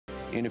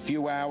In a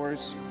few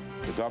hours,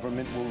 the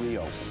government will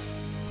reopen.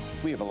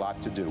 We have a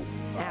lot to do.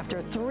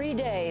 After 3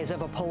 days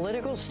of a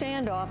political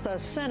standoff, the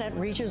Senate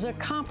reaches a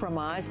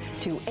compromise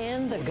to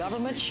end the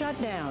government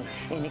shutdown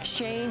in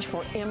exchange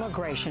for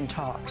immigration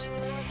talks.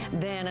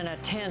 Then, in a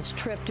tense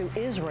trip to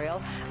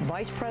Israel,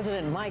 Vice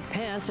President Mike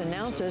Pence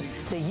announces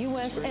the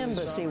U.S.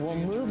 Embassy will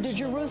move to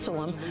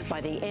Jerusalem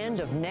by the end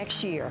of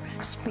next year,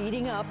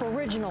 speeding up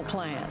original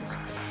plans.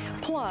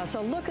 Plus, a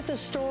look at the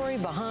story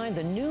behind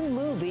the new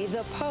movie,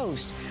 The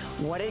Post,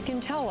 what it can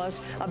tell us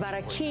about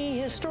a key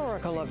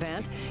historical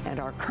event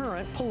and our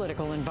current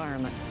political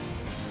environment.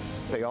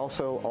 They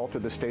also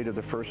altered the state of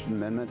the First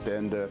Amendment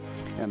and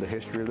the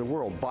history of the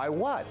world. By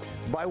what?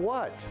 By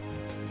what?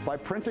 By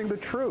printing the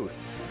truth.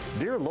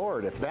 Dear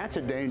Lord, if that's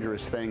a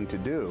dangerous thing to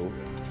do,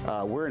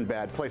 we're in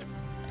bad place.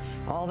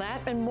 All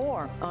that and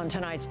more on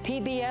tonight's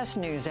PBS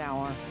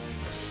NewsHour.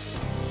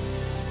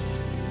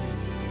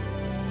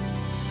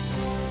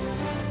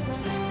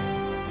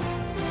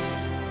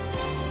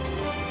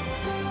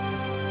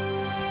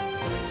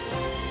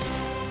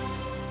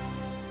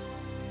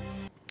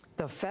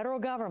 The federal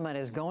government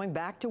is going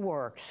back to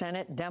work.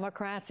 Senate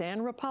Democrats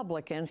and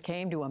Republicans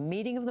came to a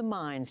meeting of the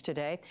minds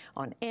today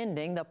on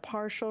ending the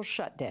partial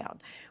shutdown.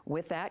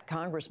 With that,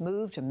 Congress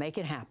moved to make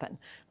it happen.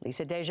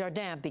 Lisa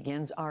Desjardins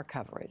begins our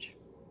coverage.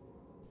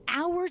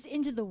 Hours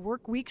into the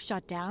work week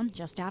shutdown,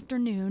 just after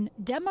noon,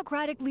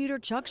 Democratic leader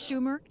Chuck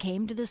Schumer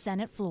came to the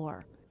Senate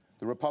floor.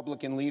 The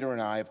Republican leader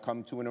and I have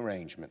come to an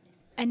arrangement,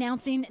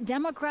 announcing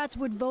Democrats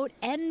would vote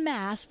en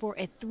masse for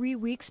a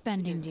 3-week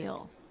spending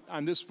deal.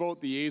 On this vote,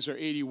 the yeas are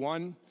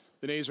 81,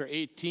 the nays are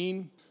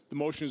 18. The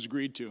motion is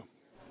agreed to.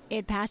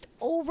 It passed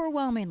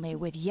overwhelmingly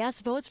with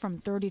yes votes from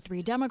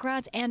 33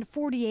 Democrats and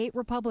 48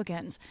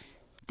 Republicans.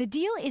 The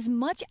deal is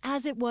much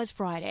as it was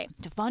Friday,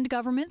 to fund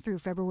government through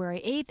February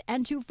 8th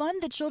and to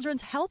fund the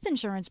Children's Health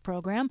Insurance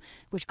Program,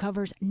 which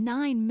covers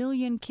 9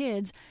 million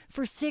kids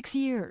for 6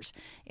 years.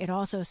 It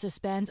also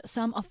suspends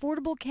some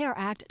Affordable Care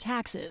Act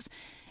taxes.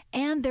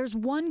 And there's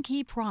one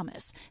key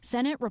promise.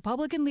 Senate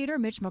Republican leader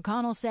Mitch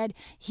McConnell said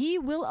he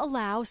will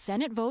allow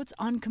Senate votes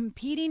on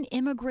competing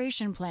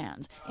immigration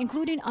plans,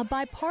 including a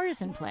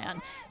bipartisan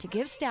plan to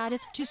give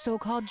status to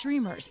so-called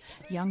dreamers,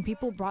 young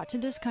people brought to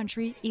this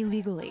country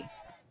illegally.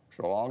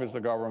 So long as the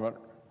government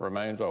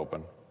remains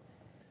open,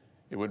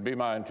 it would be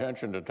my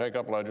intention to take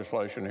up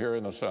legislation here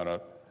in the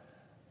Senate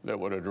that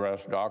would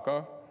address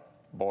DACA,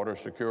 border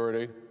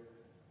security,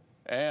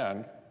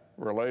 and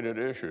related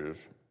issues.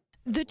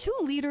 The two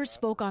leaders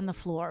spoke on the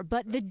floor,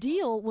 but the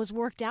deal was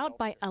worked out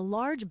by a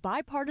large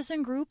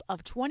bipartisan group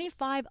of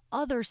 25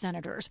 other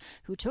senators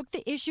who took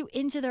the issue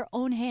into their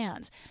own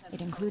hands.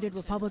 It included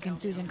Republican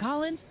Susan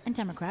Collins and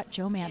Democrat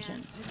Joe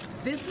Manchin.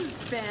 This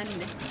has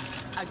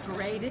been a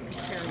great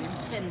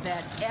experience in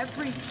that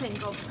every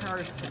single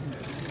person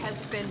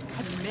has been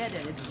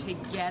committed to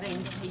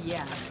getting to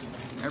yes.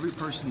 Every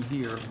person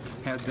here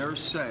had their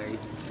say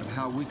of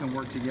how we can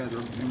work together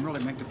and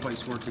really make the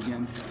place work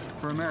again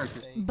for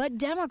America. But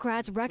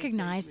Democrats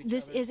recognize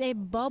this is a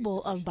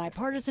bubble of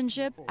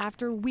bipartisanship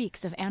after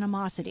weeks of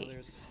animosity.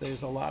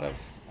 There's a lot of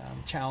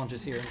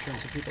challenges here in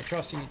terms of people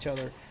trusting each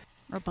other.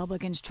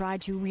 Republicans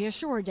tried to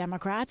reassure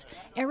Democrats.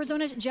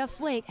 Arizona's Jeff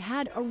Flake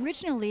had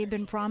originally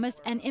been promised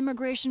an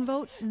immigration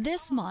vote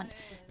this month,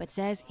 but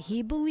says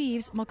he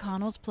believes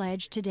McConnell's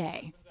pledge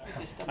today.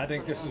 I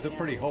think this is a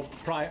pretty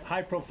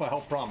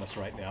high-profile promise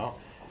right now,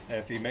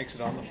 if he makes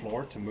it on the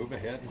floor, to move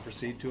ahead and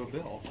proceed to a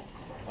bill.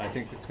 I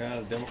think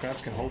the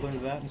Democrats can hold him to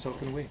that, and so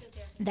can we.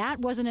 That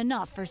wasn't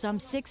enough for some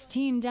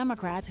 16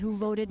 Democrats who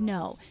voted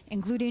no,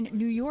 including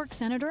New York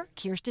Senator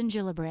Kirsten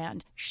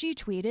Gillibrand. She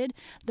tweeted,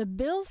 "The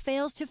bill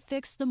fails to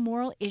fix the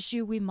moral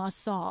issue we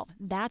must solve.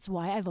 That's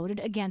why I voted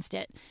against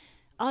it."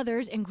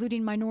 Others,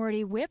 including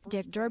Minority Whip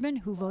Dick Durbin,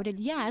 who voted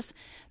yes,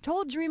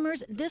 told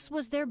Dreamers this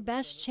was their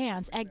best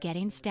chance at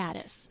getting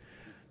status.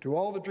 To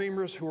all the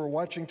Dreamers who are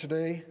watching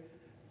today,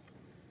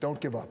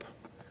 don't give up.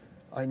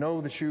 I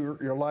know that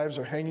your lives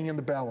are hanging in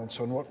the balance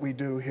on what we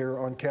do here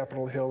on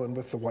Capitol Hill and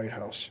with the White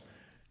House.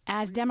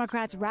 As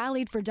Democrats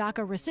rallied for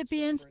DACA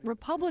recipients,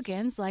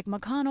 Republicans like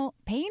McConnell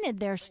painted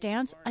their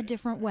stance a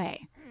different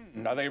way.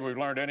 I think if we've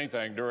learned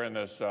anything during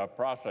this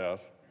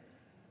process,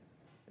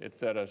 it's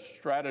that a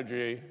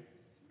strategy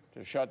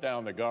to shut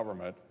down the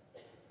government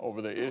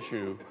over the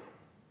issue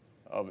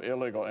of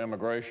illegal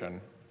immigration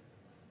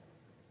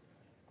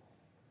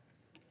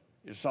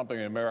is something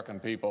the American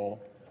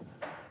people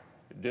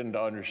didn't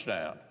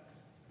understand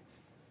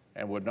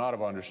and would not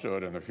have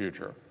understood in the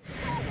future.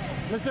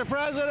 Mr.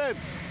 President!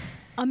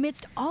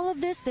 Amidst all of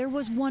this, there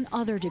was one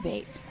other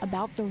debate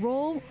about the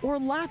role or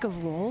lack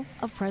of role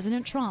of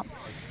President Trump.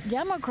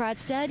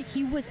 Democrats said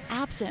he was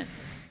absent.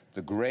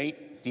 The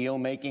great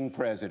deal-making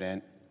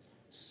president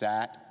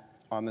sat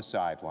on the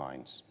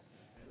sidelines.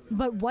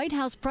 But White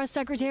House Press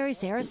Secretary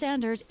Sarah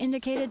Sanders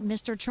indicated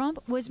Mr. Trump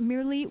was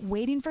merely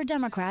waiting for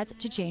Democrats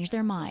to change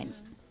their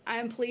minds. I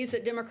am pleased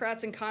that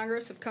Democrats in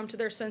Congress have come to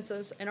their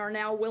senses and are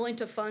now willing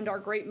to fund our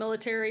great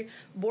military,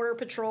 border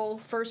patrol,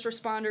 first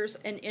responders,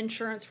 and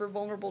insurance for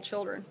vulnerable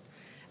children.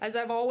 As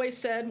I've always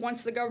said,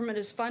 once the government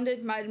is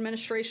funded, my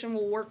administration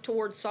will work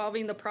towards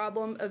solving the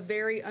problem of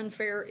very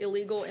unfair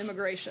illegal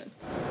immigration.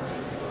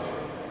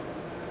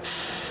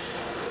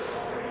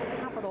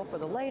 For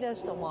the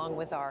latest, along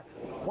with our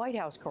White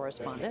House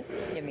correspondent,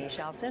 Yamiche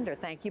Alcindor.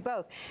 Thank you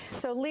both.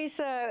 So,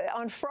 Lisa,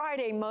 on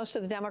Friday, most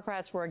of the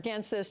Democrats were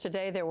against this.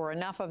 Today, there were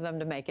enough of them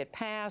to make it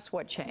pass.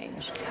 What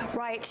changed?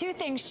 Right. Two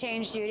things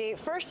changed, Judy.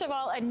 First of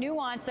all, a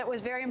nuance that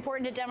was very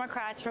important to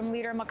Democrats from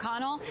Leader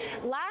McConnell.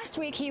 Last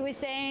week, he was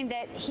saying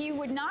that he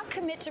would not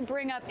commit to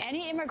bring up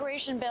any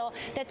immigration bill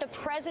that the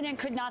president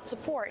could not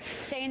support,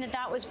 saying that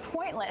that was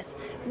pointless.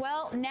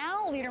 Well,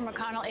 now Leader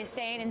McConnell is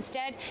saying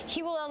instead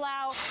he will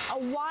allow a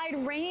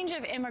wide range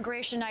of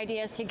immigration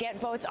ideas to get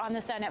votes on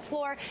the Senate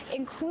floor,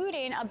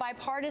 including a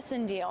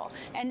bipartisan deal.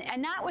 And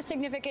that was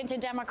significant to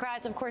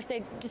Democrats. Of course,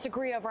 they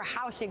disagree over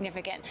how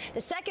significant. The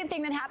second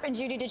thing that happened,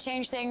 Judy, to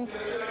change things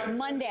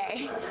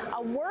Monday,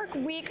 a work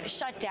week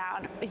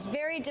shutdown is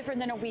very different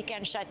than a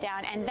weekend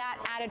shutdown, and that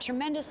added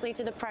tremendously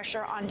to the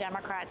pressure on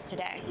Democrats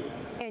today.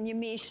 And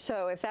Yamiche,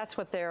 so if that's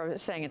what they're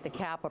saying at the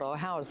Capitol,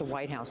 how is the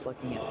White House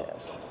looking at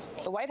this?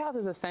 The White House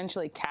is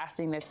essentially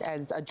casting this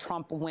as a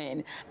Trump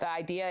win. The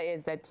idea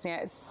is that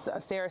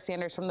Sarah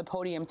Sanders from the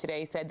podium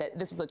today said that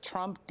this was a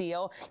Trump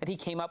deal, that he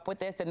came up with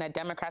this, and that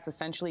Democrats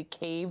essentially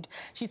caved.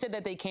 She said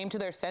that they came to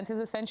their senses,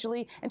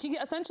 essentially, and she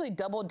essentially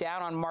doubled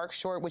down on Mark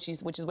Short, which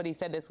is what he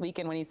said this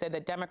weekend when he said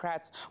that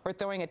Democrats were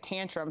throwing a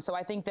tantrum. So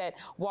I think that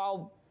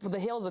while the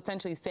Hill is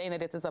essentially saying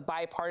that it's a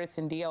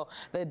bipartisan deal,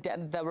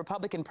 the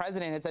Republican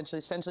president is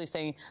essentially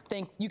saying,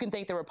 you can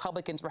thank the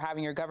Republicans for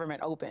having your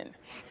government open.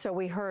 So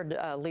we heard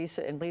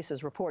in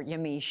Lisa's report,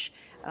 Yamiche,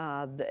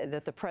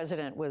 that the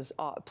president was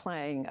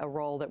playing a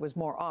role that was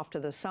more off to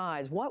the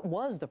sides. What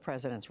was the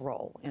president's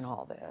role in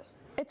all this?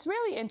 It's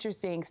really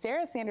interesting.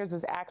 Sarah Sanders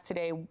was asked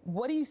today,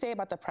 what do you say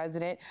about the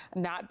president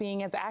not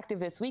being as active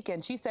this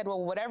weekend? She said,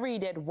 well, whatever he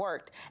did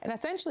worked. And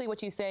essentially what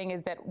she's saying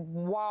is that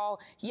while,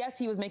 yes,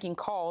 he was making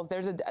calls,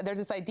 there's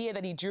this idea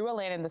that he drew a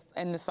line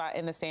in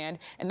the sand,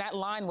 and that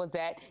line was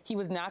that he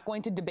was not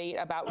going to debate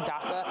about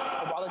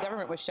DACA while the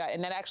government was shut,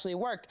 and that actually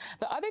worked.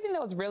 The other thing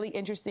that was really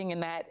interesting in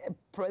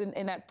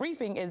that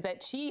briefing is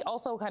that she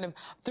also kind of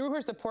threw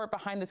her support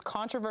behind this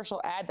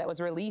controversial ad that was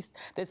released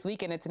this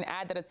weekend. It's an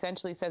ad that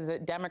essentially says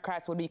that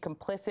Democrats would be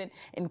complicit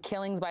in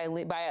killings by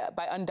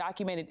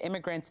undocumented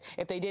immigrants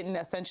if they didn't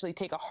essentially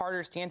take a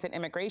harder stance on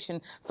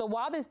immigration. So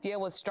while this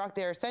deal was struck,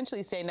 they're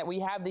essentially saying that we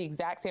have the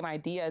exact same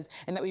ideas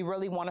and that we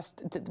really want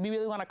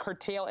to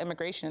curtail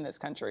immigration in this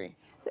country.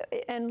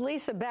 And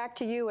Lisa, back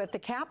to you at the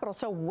Capitol.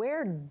 So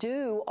where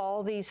do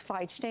all these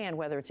fights stand,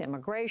 whether it's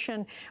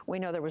immigration? We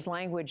know there was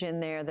language in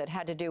there that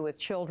had to do with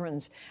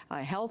children's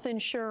health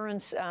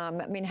insurance. I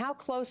mean, how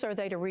close are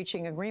they to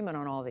reaching agreement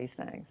on all these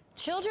things?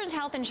 Children's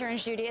health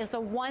insurance, Judy, is the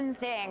one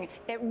thing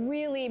that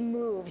really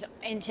moves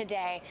in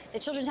today. The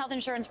Children's Health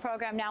Insurance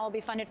Program now will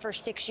be funded for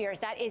 6 years.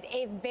 That is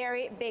a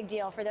very big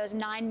deal for those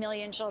 9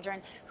 million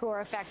children who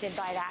are affected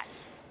by that.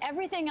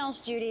 Everything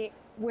else, Judy,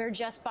 we're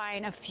just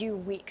buying a few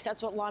weeks.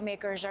 That's what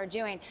lawmakers are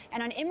doing.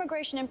 And on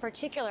immigration in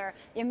particular,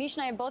 Yamiche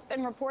and I have both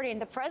been reporting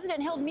the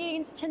president held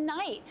meetings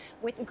tonight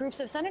with groups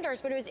of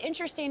senators, but it was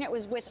interesting. It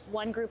was with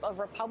one group of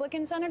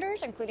Republican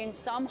senators, including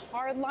some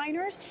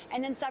hardliners,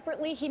 and then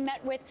separately he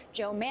met with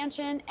Joe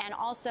Manchin and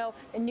also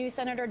the new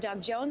Senator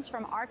Doug Jones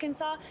from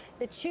Arkansas,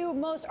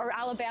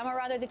 Alabama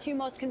rather, the two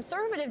most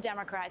conservative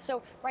Democrats.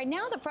 So right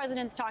now the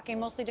president's talking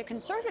mostly to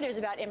conservatives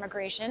about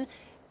immigration.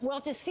 We'll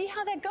have to see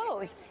how that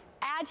goes.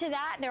 Add to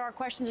that, there are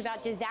questions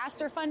about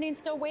disaster funding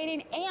still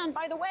waiting. And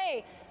by the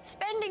way,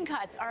 spending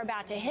cuts are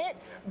about to hit.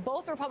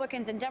 Both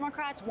Republicans and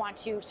Democrats want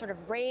to sort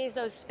of raise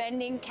those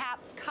spending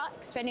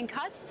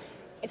cuts.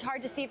 It's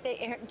hard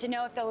to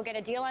know if they will get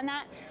a deal on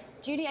that.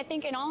 Judy, I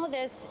think in all of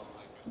this,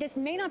 this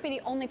may not be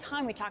the only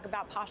time we talk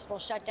about possible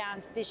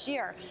shutdowns this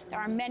year. There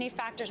are many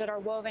factors that are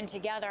woven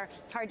together.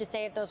 It's hard to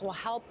say if those will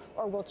help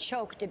or will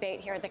choke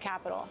debate here at the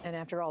Capitol. And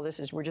after all,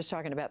 we're just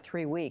talking about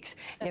 3 weeks.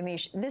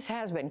 Yamiche, this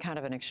has been kind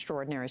of an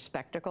extraordinary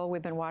spectacle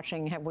we've been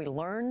watching. Have we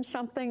learned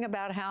something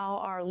about how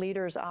our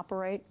leaders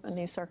operate in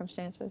these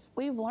circumstances?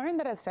 We've learned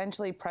that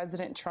essentially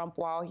President Trump,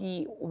 while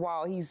he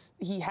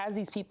has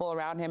these people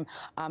around him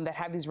that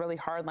have these really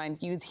hardline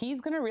views,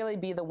 he's going to really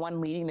be the one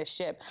leading the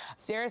ship.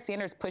 Sarah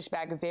Sanders pushed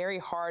back very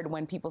hard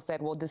when people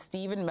said, well, does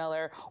Stephen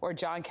Miller or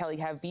John Kelly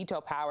have veto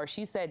power?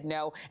 She said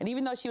no. And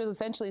even though she was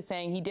essentially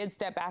saying he did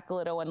step back a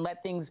little and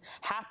let things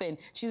happen,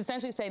 she's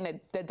essentially saying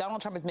that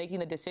Donald Trump is making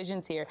the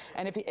decisions here.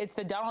 And if it's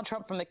the Donald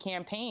Trump from the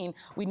campaign,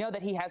 we know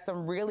that he has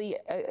some really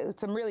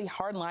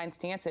hardline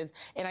stances.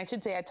 And I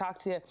should say I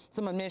talked to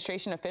some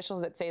administration officials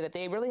that say that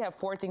they really have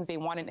 4 things they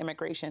want in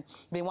immigration.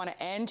 They want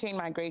to end chain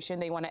migration.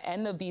 They want to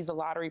end the visa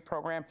lottery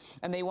program.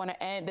 And they want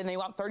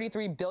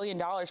 $33 billion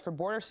for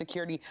border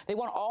security. They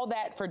want all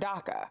that for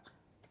DACA.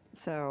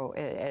 So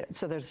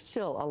there's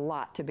still a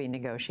lot to be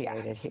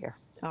negotiated here.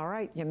 All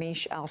right,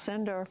 Yamiche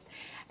Alcindor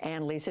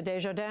and Lisa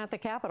Desjardins at the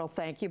Capitol,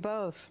 thank you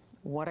both.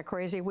 What a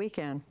crazy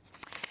weekend.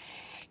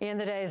 In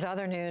the day's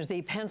other news,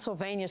 the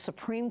Pennsylvania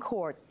Supreme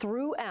Court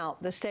threw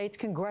out the state's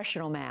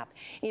congressional map.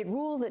 It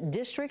ruled that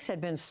districts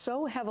had been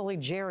so heavily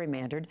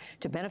gerrymandered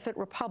to benefit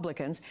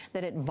Republicans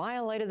that it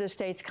violated the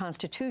state's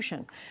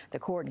constitution. The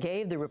court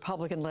gave the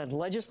Republican-led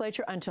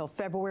legislature until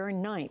February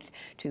 9th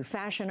to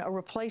fashion a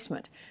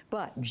replacement.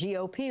 But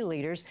GOP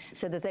leaders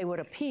said that they would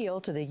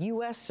appeal to the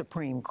U.S.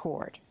 Supreme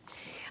Court.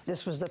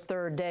 This was the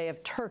third day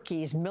of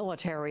Turkey's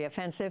military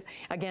offensive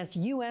against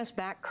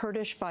U.S.-backed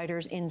Kurdish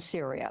fighters in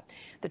Syria.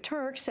 The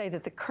Turks say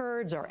that the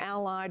Kurds are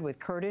allied with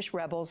Kurdish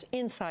rebels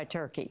inside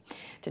Turkey.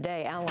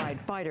 Today, allied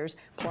fighters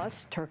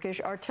plus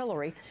Turkish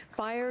artillery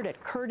fired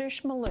at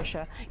Kurdish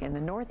militia in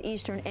the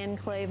northeastern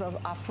enclave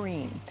of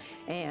Afrin.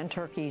 And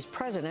Turkey's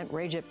President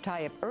Recep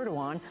Tayyip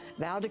Erdogan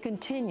vowed to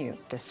continue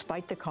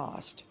despite the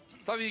cost.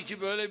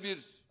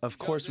 Of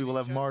course, we will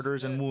have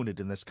martyrs and wounded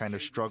in this kind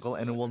of struggle,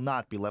 and it will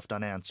not be left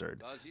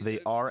unanswered.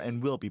 They are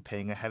and will be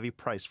paying a heavy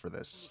price for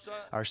this.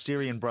 Our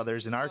Syrian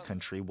brothers in our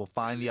country will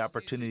find the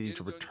opportunity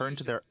to return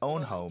to their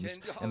own homes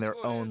and their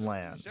own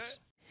lands.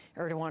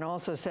 Erdogan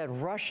also said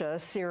Russia,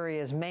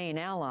 Syria's main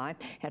ally,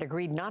 had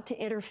agreed not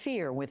to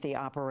interfere with the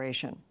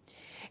operation.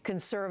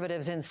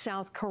 Conservatives in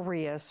South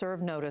Korea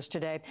served notice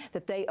today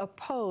that they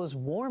oppose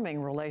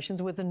warming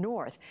relations with the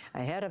North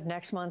ahead of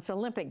next month's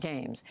Olympic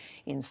Games.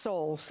 In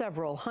Seoul,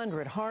 several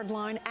hundred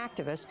hardline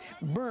activists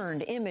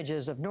burned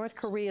images of North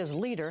Korea's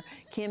leader,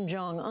 Kim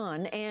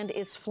Jong-un, and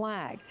its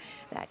flag.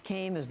 That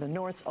came as the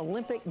North's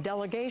Olympic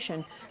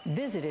delegation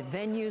visited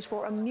venues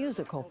for a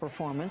musical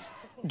performance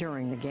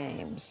during the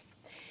Games.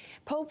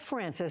 Pope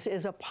Francis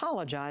is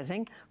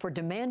apologizing for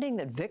demanding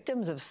that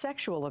victims of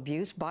sexual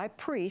abuse by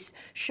priests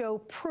show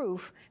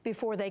proof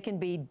before they can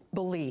be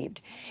believed.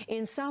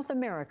 In South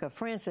America,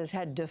 Francis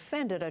had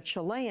defended a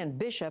Chilean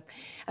bishop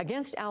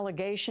against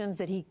allegations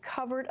that he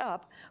covered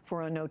up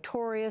for a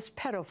notorious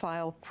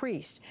pedophile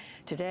priest.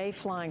 Today,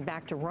 flying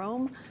back to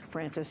Rome,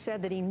 Francis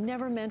said that he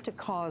never meant to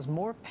cause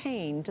more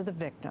pain to the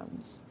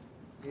victims.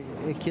 I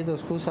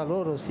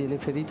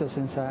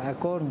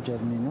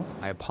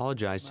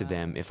apologize to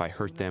them if I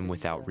hurt them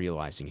without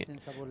realizing it,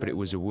 but it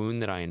was a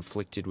wound that I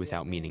inflicted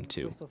without meaning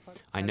to.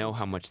 I know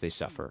how much they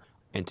suffer,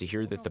 and to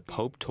hear that the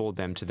Pope told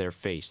them to their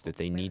face that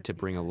they need to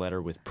bring a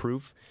letter with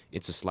proof,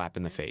 it's a slap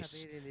in the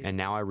face. And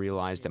now I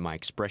realize that my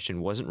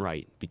expression wasn't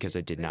right because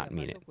I did not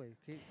mean it.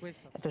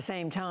 At the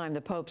same time,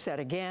 the Pope said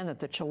again that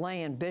the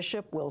Chilean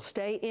bishop will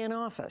stay in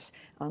office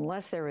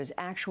unless there is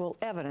actual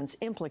evidence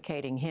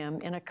implicating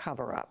him in a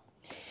cover-up.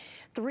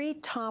 3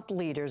 top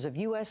leaders of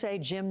USA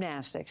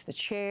Gymnastics, the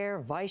chair,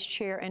 vice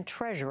chair, and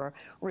treasurer,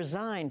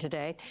 resigned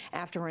today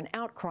after an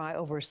outcry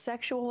over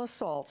sexual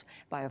assaults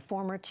by a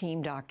former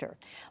team doctor.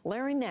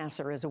 Larry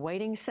Nassar is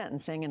awaiting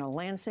sentencing in a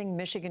Lansing,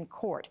 Michigan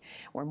court,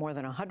 where more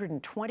than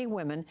 120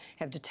 women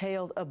have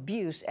detailed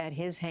abuse at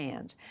his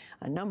hands.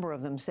 A number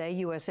of them say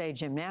USA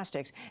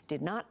Gymnastics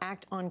did not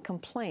act on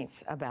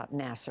complaints about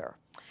Nassar.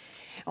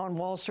 On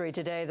Wall Street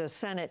today, the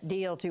Senate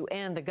deal to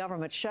end the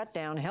government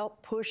shutdown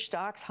helped push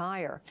stocks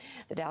higher.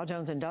 The Dow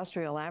Jones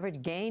Industrial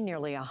Average gained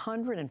nearly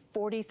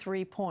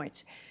 143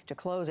 points to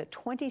close at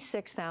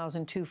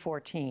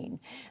 26,214.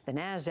 The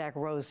Nasdaq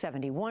rose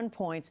 71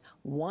 points,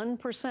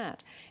 1%,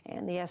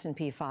 and the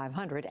S&P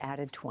 500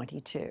 added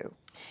 22.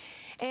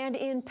 And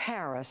in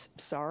Paris,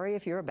 sorry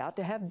if you're about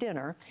to have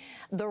dinner,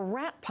 the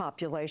rat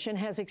population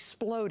has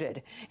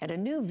exploded, and a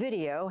new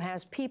video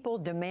has people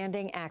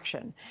demanding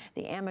action.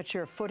 The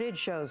amateur footage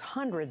shows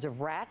hundreds of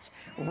rats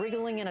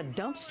wriggling in a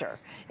dumpster.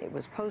 It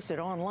was posted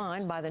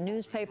online by the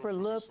newspaper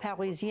Le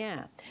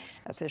Parisien.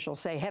 Officials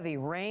say heavy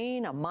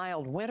rain, a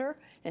mild winter,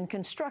 and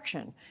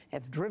construction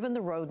have driven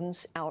the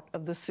rodents out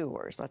of the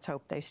sewers. Let's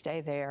hope they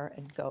stay there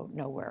and go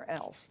nowhere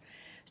else.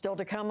 Still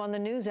to come on the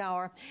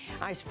NewsHour,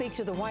 I speak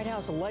to the White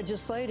House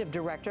legislative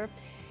director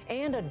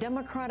and a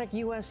Democratic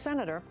U.S.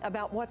 senator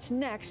about what's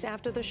next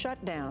after the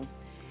shutdown.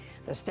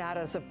 The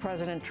status of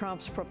President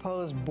Trump's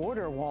proposed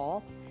border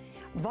wall,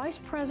 Vice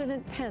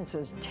President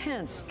Pence's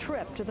tense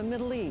trip to the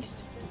Middle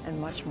East,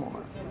 and much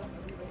more.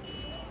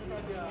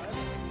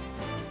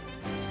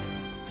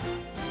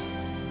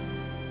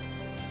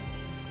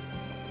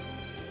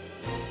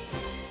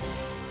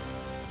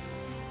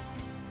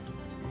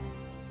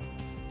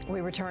 We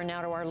return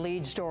now to our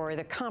lead story,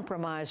 the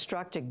compromise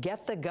struck to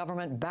get the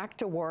government back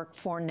to work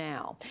for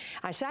now.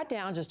 I sat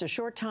down just a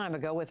short time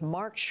ago with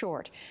Mark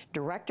Short,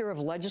 Director of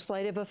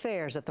Legislative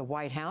Affairs at the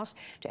White House,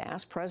 to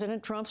ask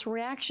President Trump's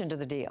reaction to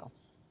the deal.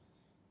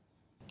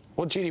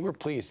 Well, Judy, we're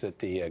pleased that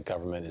the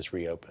government is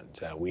reopened.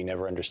 We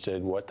never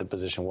understood what the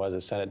position was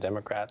of Senate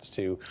Democrats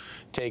to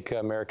take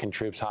American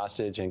troops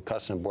hostage and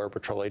Customs and Border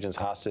Patrol agents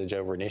hostage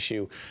over an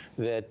issue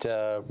that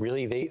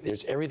really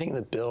there's everything in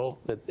the bill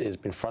that has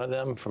been in front of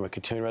them, from a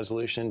continuing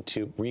resolution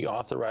to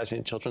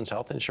reauthorizing children's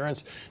health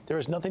insurance. There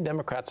was nothing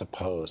Democrats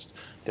opposed.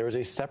 There was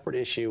a separate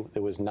issue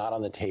that was not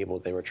on the table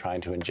that they were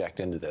trying to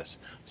inject into this.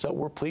 So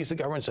we're pleased the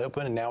government's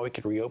open, and now we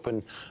could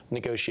reopen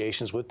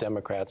negotiations with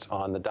Democrats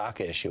on the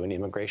DACA issue and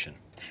immigration.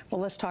 Well,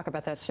 let's talk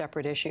about that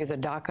separate issue, the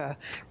DACA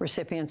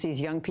recipients, these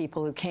young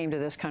people who came to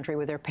this country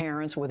with their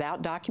parents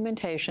without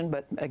documentation,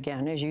 but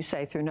again, as you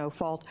say, through no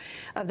fault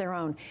of their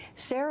own.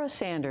 Sarah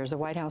Sanders, the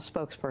White House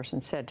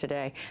spokesperson, said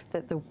today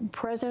that the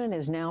president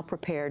is now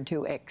prepared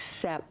to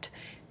accept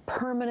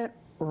permanent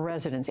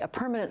residency, a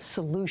permanent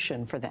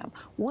solution for them.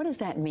 What does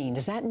that mean?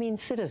 Does that mean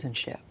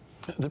citizenship?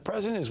 The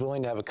president is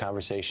willing to have a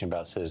conversation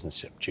about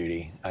citizenship,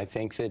 Judy. I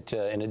think that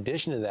in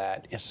addition to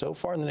that, so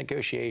far in the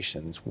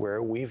negotiations,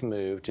 where we've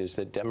moved is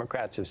that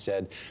Democrats have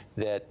said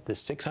that the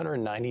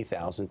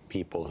 690,000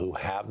 people who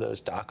have those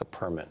DACA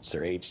permits,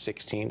 they're age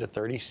 16 to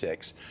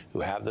 36,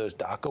 who have those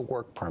DACA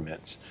work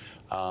permits,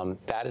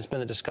 that has been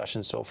the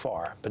discussion so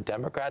far. But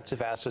Democrats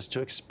have asked us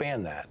to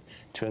expand that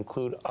to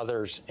include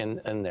others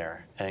in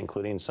there,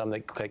 including some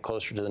that get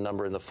closer to the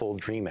number in the full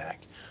DREAM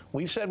Act.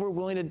 We've said we're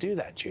willing to do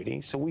that,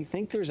 Judy. So we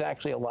think there's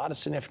actually a lot of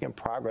significant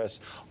progress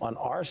on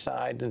our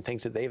side and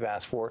things that they've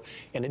asked for.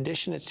 In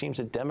addition, it seems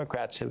that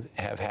Democrats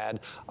have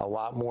had a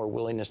lot more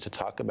willingness to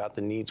talk about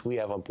the needs we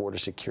have on border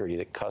security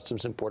that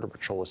Customs and Border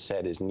Patrol has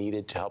said is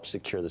needed to help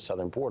secure the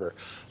southern border.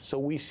 So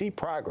we see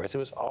progress. It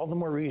was all the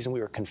more reason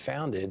we were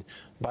confounded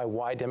by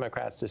why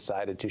Democrats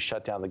decided to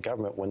shut down the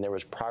government when there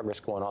was progress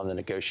going on in the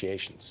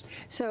negotiations.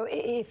 So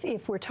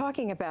if we're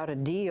talking about a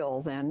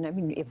deal, then, I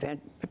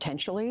mean,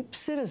 potentially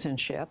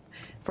citizenship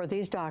for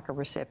these DACA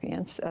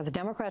recipients, the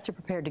Democrats are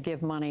prepared to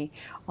give money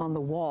on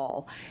the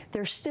wall.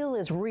 There still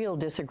is real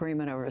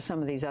disagreement over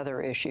some of these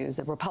other issues.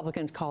 The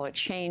Republicans call it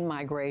chain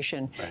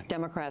migration. Right.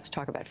 Democrats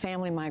talk about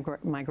family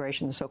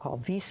migration, the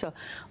so-called visa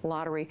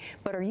lottery.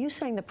 But are you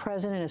saying the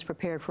president is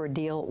prepared for a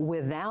deal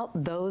without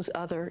those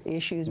other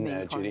issues being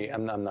part of it? No, Judy,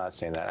 I'm not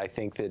saying that. I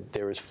think that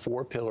there was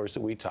 4 pillars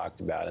that we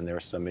talked about, and there were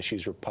some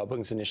issues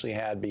Republicans initially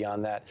had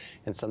beyond that,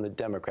 and some that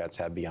Democrats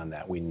had beyond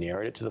that. We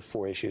narrowed it to the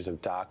 4 issues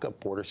of DACA,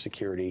 border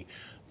security,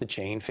 the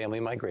chain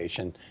family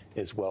migration,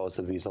 as well as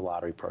the visa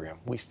lottery program.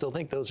 We still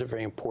think those are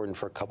very important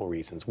for a couple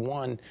reasons.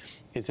 One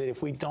is that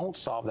if we don't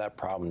solve that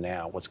problem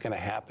now, what's going to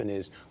happen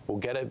is we'll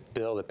get a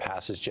bill that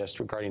passes just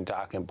regarding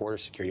DACA and border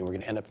security, and we're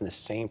going to end up in the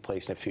same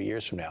place in a few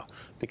years from now,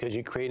 because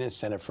you create an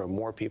incentive for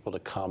more people to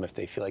come if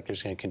they feel like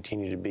there's going to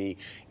continue to be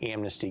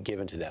amnesty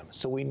given to them.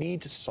 So we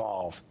need to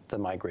solve the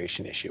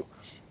migration issue.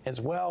 As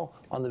well,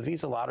 on the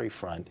visa lottery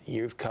front,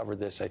 you've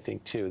covered this, I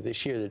think, too.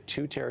 This year, there are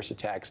 2 terrorist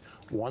attacks,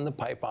 one the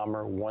pipe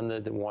bomber, one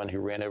the one who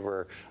ran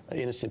over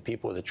innocent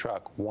people with a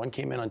truck. One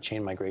came in on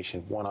chain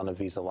migration, one on a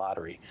visa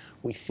lottery.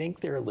 We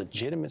think there are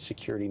legitimate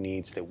security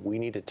needs that we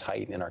need to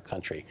tighten in our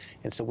country.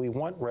 And so we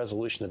want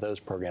resolution of those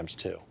programs,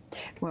 too.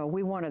 Well,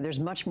 there's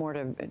much more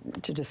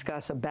to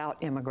discuss about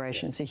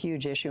immigration. It's a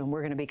huge issue, and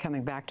we're going to be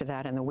coming back to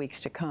that in the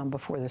weeks to come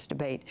before this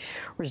debate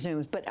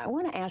resumes. But I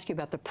want to ask you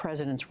about the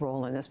president's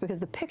role in this, because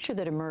the picture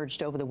that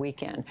emerged over the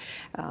weekend,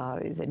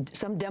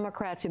 some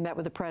Democrats who met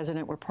with the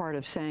president were part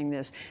of saying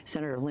this,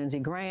 Senator Lindsey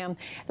Graham,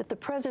 that the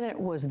president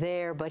was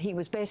there, but he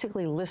was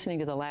basically listening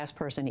to the last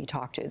person he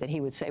talked to, that he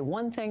would say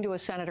one thing to a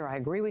senator, I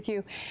agree with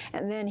you,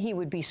 and then he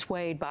would be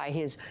swayed by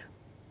his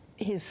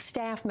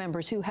staff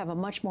members who have a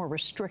much more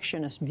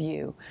restrictionist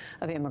view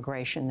of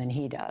immigration than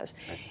he does.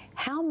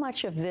 How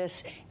much of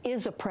this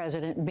is a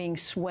president being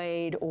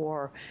swayed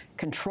or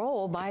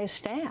controlled by his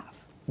staff?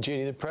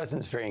 Judy, the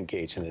president's very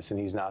engaged in this, and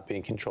he's not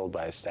being controlled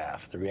by his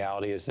staff. The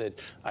reality is that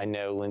I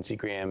know Lindsey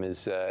Graham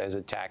has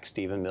attacked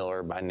Stephen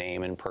Miller by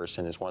name in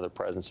person as one of the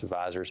president's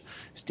advisors.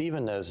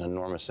 Stephen knows an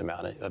enormous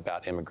amount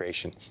about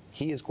immigration.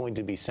 He is going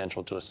to be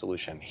central to a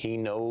solution. He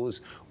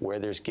knows where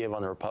there's give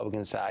on the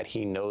Republican side.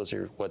 He knows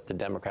what the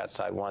Democrat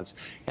side wants.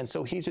 And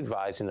so he's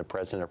advising the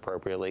president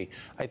appropriately.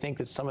 I think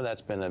that some of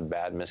that's been a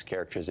bad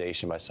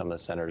mischaracterization by some of the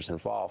senators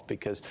involved,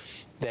 because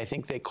I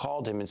think they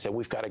called him and said,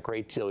 we've got a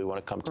great deal. We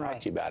want to come talk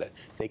to you about it.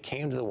 They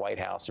came to the White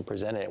House and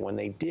presented it. When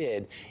they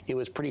did, it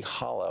was pretty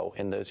hollow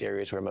in those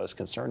areas we're most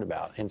concerned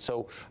about. And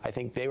so I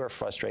think they were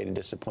frustrated and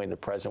disappointed the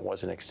president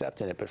wasn't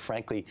accepting it. But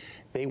frankly,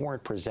 they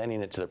weren't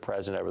presenting it to the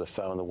president over the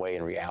phone the way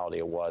in reality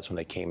it was when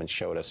they came and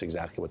showed us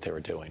exactly what they were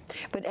doing.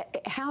 But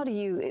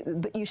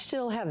but you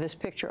still have this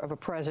picture of a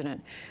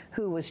president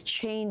who was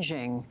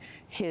changing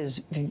his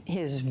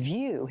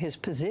view, his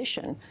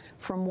position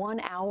from 1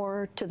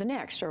 hour to the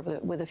next, or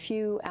with a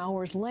few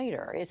hours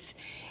later.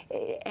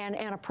 And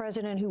a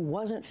president who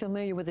wasn't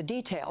familiar with the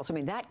details. I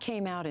mean, that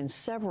came out in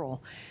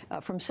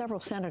from several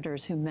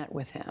senators who met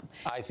with him.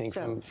 I think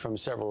from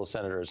several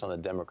senators on the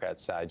Democrat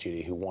side,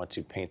 Judy, who want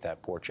to paint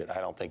that portrait. I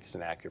don't think it's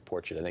an accurate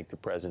portrait. I think the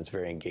president's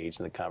very engaged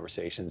in the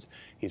conversations.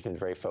 He's been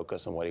very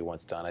focused on what he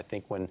wants done. I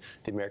think when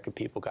the American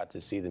people got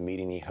to see the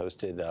meeting he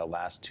hosted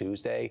last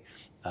Tuesday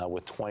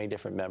with 20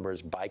 different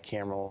members,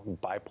 bicameral,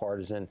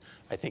 bipartisan,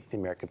 I think the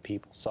American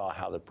people saw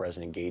how the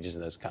president engages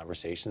in those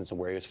conversations and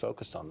where he was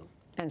focused on them.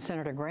 And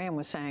Senator Graham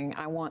was saying,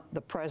 I want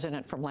the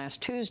president from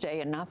last Tuesday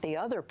and not the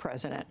other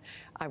president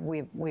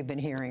we've been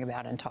hearing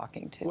about and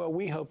talking to. Well,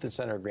 we hope that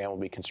Senator Graham will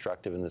be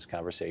constructive in this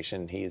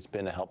conversation. He has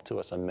been a help to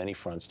us on many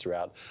fronts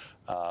throughout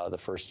the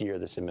first year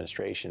of this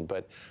administration.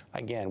 But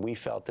again, we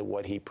felt that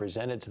what he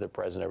presented to the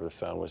president over the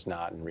phone was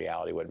not in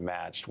reality what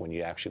matched when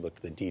you actually looked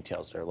at the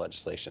details of their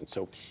legislation.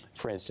 So,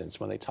 for instance,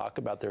 when they talk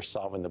about their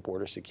solving the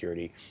border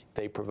security,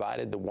 they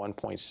provided the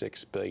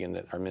 $1.6 billion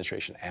that our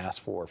administration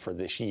asked for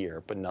this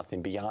year, but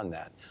nothing beyond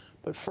that.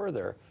 But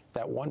further,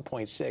 that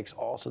 1.6,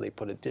 also they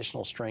put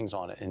additional strings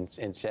on it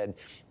and said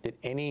that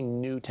any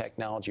new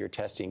technology or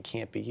testing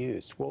can't be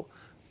used. Well,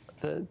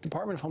 the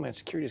Department of Homeland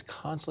Security is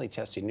constantly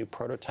testing new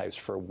prototypes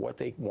for what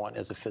they want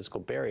as a physical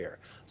barrier.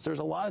 So there's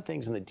a lot of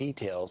things in the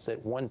details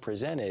that, when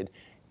presented,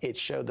 it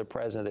showed the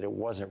president that it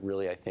wasn't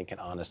really, I think, an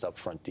honest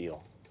upfront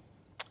deal.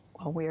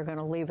 Well, we are going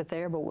to leave it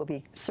there, but we'll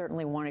be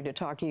certainly wanting to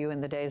talk to you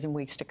in the days and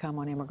weeks to come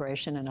on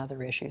immigration and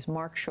other issues.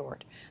 Mark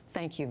Short,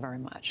 thank you very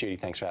much. Judy,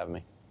 thanks for having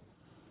me.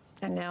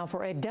 And now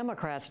for a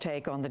Democrats'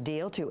 take on the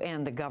deal to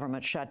end the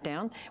government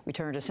shutdown, we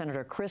turn to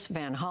Senator Chris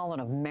Van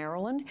Hollen of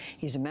Maryland.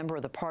 He's a member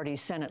of the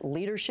party's Senate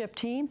leadership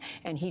team,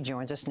 and he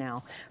joins us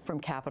now from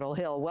Capitol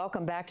Hill.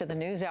 Welcome back to the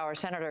NewsHour,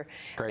 Senator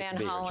Van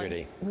Hollen. Great to be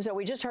here, Judy. So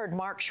we just heard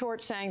Mark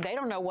Short saying they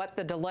don't know what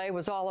the delay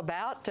was all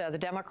about. The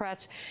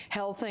Democrats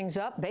held things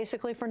up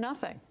basically for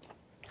nothing.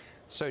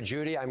 So,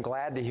 Judy, I'm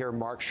glad to hear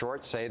Mark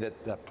Short say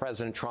that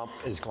President Trump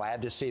is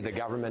glad to see the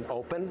government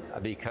open,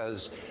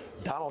 because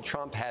Donald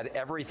Trump had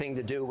everything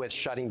to do with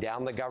shutting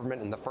down the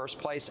government in the first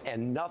place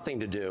and nothing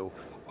to do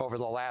over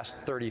the last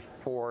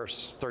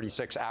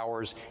 36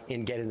 hours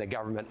in getting the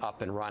government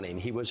up and running.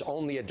 He was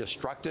only a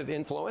destructive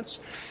influence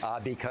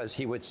because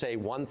he would say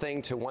one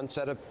thing to one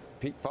set of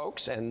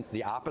folks and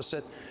the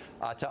opposite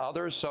to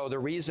others. So the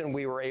reason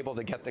we were able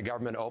to get the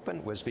government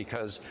open was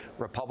because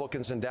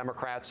Republicans and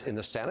Democrats in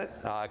the Senate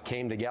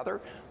came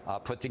together,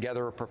 put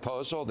together a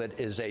proposal that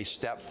is a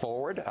step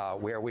forward,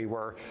 where we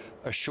were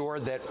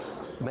assured that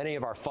many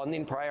of our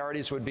funding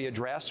priorities would be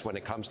addressed when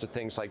it comes to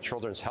things like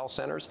children's health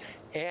centers.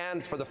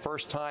 And for the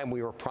first time,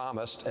 we were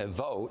promised a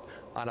vote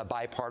on a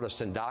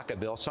bipartisan DACA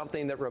bill,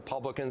 something that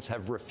Republicans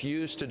have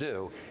refused to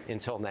do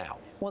until now.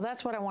 Well,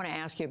 that's what I want to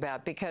ask you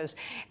about, because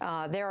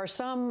there are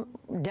some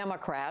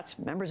Democrats,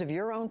 members of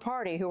your own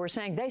party, who are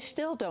saying they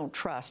still don't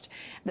trust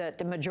that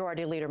the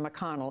Majority Leader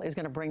McConnell is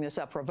going to bring this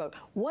up for a vote.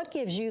 What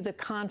gives you the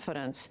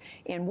confidence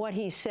in what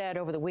he said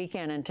over the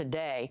weekend and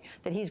today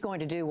that he's going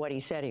to do what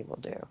he said he will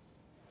do?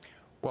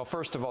 Well,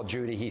 first of all,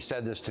 Judy, he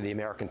said this to the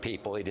American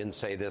people. He didn't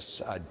say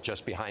this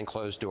just behind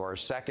closed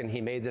doors. Second, he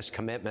made this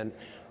commitment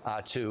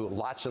to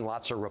lots and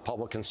lots of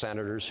Republican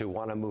senators who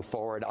want to move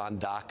forward on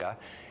DACA.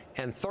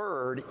 And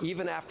third,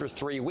 even after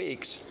 3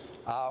 weeks,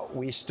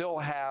 we still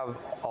have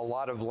a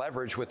lot of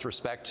leverage with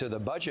respect to the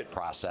budget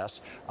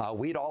process.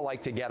 We'd all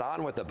like to get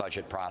on with the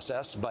budget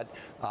process, but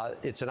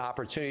it's an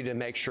opportunity to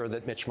make sure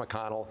that Mitch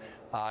McConnell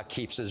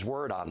keeps his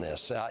word on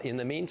this. In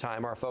the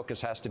meantime, our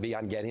focus has to be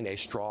on getting a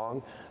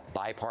strong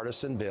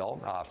bipartisan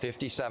bill.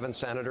 57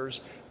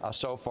 senators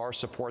so far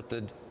support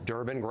the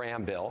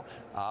Durbin-Graham bill.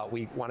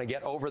 We want to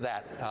get over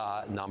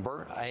that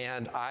number,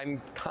 and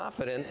I'm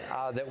confident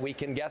that we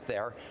can get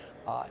there.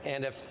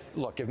 And if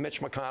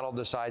Mitch McConnell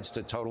decides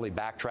to totally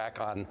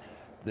backtrack on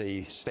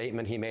the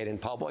statement he made in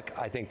public,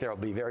 I think there will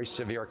be very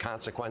severe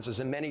consequences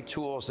and many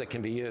tools that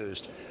can be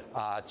used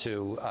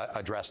to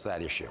address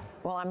that issue.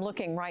 Well, I'm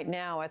looking right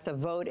now at the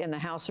vote in the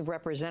House of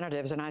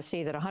Representatives, and I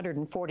see that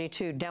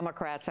 142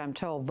 Democrats, I'm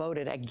told,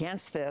 voted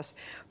against this.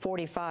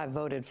 45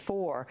 voted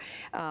for.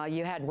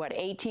 You had,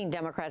 18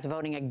 Democrats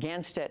voting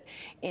against it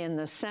in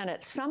the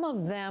Senate. Some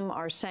of them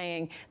are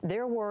saying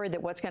they're worried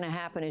that what's going to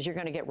happen is you're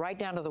going to get right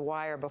down to the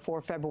wire before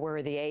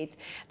February the 8th,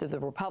 that the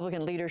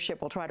Republican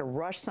leadership will try to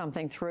rush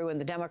something through and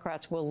the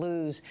Democrats will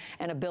lose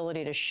an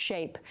ability to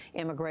shape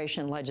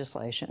immigration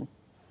legislation.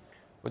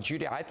 Well,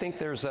 Judy, I think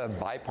there's a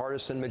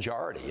bipartisan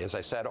majority. As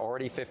I said,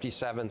 already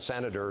 57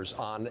 senators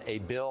on a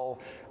bill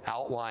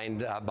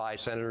outlined by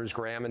Senators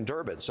Graham and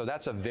Durbin. So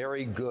that's a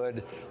very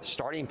good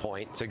starting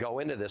point to go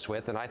into this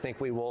with, and I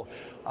think we will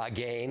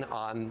gain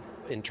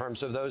in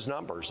terms of those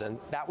numbers. And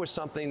that was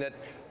something that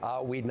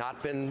we'd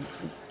not been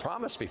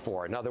promised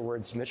before. In other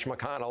words, Mitch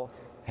McConnell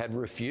had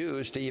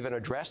refused to even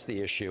address the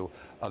issue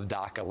of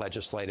DACA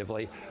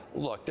legislatively.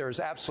 Look, there's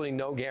absolutely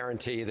no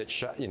guarantee that,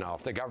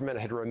 if the government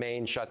had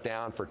remained shut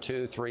down for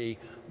 2-3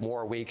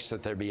 more weeks,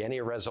 that there'd be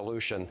any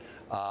resolution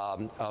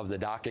of the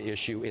DACA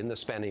issue in the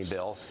spending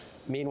bill.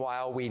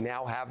 Meanwhile, we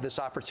now have this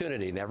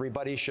opportunity, and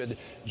everybody should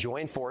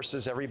join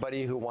forces.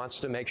 Everybody who wants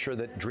to make sure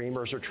that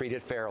Dreamers are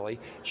treated fairly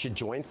should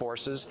join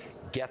forces,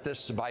 get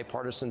this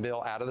bipartisan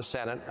bill out of the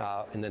Senate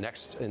in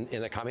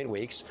the coming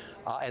weeks,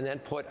 and then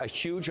put a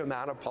huge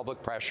amount of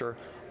public pressure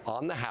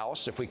on the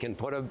House. If we can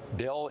put a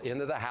bill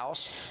into the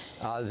House,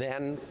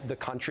 then the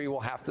country will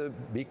have to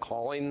be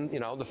calling,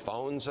 the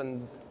phones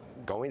and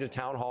going to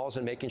town halls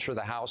and making sure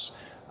the House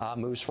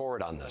moves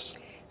forward on this.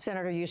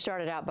 Senator, you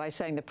started out by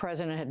saying the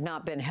president had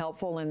not been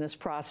helpful in this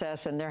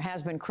process, and there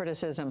has been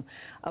criticism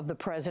of the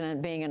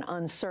president being an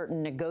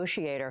uncertain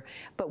negotiator.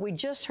 But we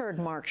just heard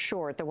Mark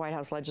Short, the White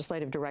House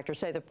legislative director,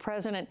 say the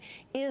president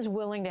is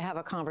willing to have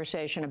a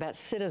conversation about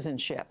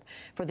citizenship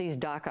for these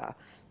DACA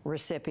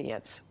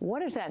recipients. What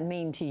does that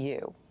mean to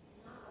you?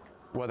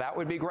 Well, that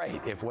would be great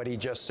if what he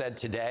just said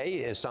today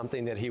is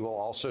something that he will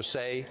also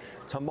say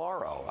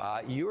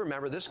tomorrow. You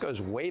remember this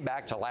goes way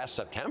back to last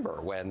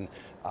September when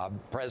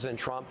President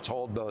Trump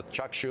told both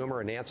Chuck Schumer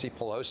and Nancy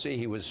Pelosi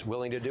he was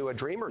willing to do a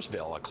Dreamers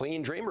bill, a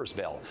clean Dreamers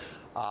bill.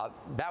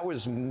 That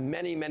was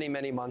many, many,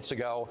 many months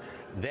ago.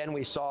 Then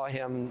we saw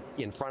him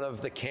in front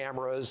of the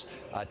cameras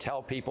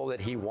tell people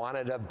that he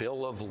wanted a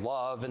bill of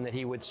love and that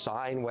he would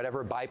sign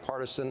whatever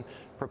bipartisan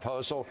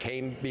proposal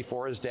came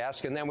before his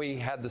desk. And then we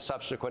had the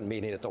subsequent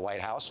meeting at the White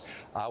House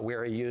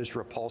where he used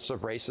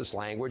repulsive racist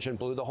language and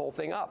blew the whole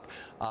thing up.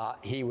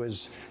 He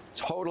was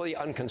totally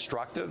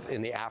unconstructive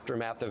in the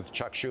aftermath of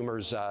Chuck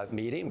Schumer's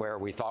meeting where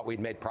we thought we'd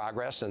made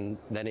progress, and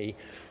then he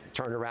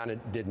turned around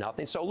and did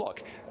nothing. So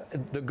look,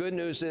 the good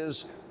news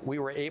is we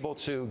were able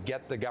to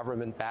get the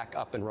government back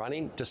up and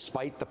running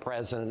despite the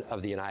President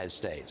of the United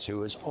States,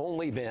 who has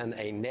only been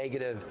a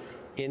negative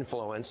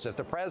influence. If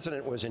the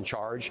president was in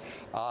charge,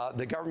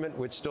 the government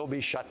would still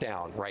be shut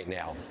down right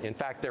now. In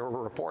fact, there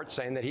were reports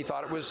saying that he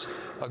thought it was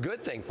a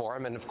good thing for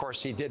him. And of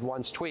course, he did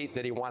once tweet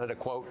that he wanted a,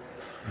 quote,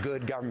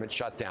 good government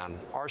shutdown.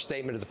 Our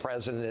statement to the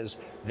president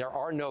is there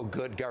are no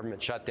good government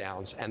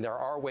shutdowns, and there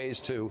are ways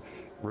to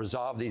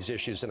resolve these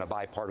issues in a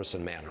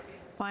bipartisan manner.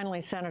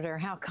 Finally, Senator,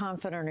 how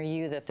confident are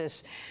you that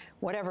this,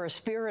 whatever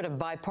spirit of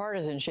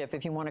bipartisanship,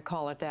 if you want to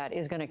call it that,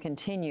 is going to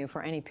continue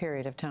for any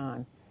period of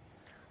time?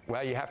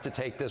 Well, you have to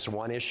take this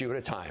one issue at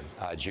a time,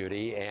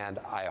 Judy, and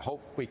I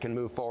hope we can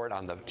move forward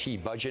on the key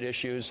budget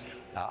issues.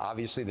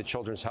 Obviously, the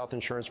Children's Health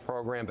Insurance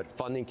Program, but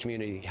funding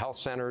community health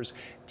centers,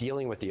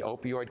 dealing with the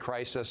opioid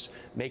crisis,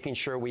 making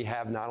sure we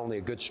have not only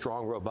a good,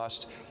 strong,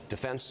 robust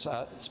defense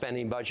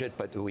spending budget,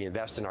 but we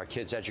invest in our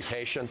kids'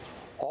 education.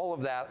 All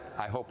of that,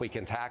 I hope we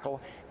can tackle.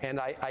 And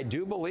I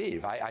do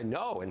believe, I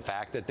know, in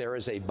fact, that there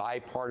is a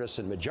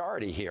bipartisan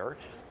majority here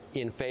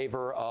in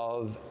favor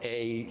of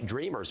a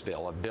Dreamers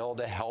bill, a bill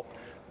to help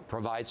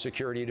provide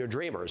security to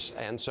Dreamers.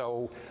 And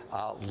so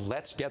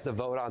let's get the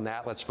vote on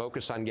that. Let's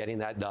focus on getting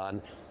that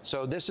done.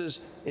 So this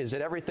is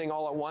it everything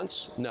all at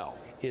once? No.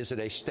 Is it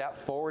a step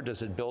forward?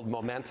 Does it build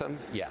momentum?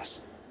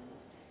 Yes.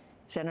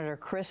 Senator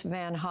Chris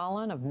Van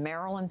Hollen of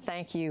Maryland,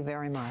 thank you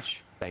very much.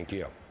 Thank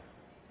you.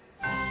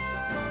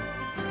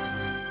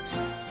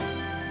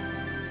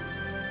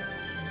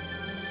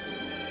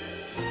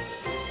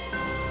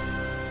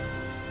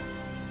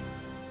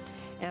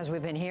 As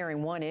we've been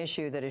hearing, one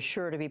issue that is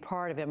sure to be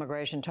part of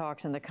immigration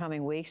talks in the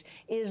coming weeks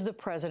is the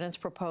president's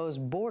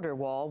proposed border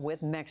wall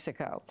with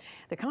Mexico.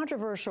 The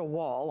controversial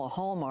wall, a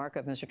hallmark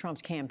of Mr.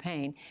 Trump's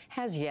campaign,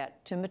 has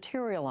yet to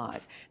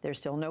materialize. There's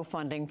still no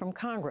funding from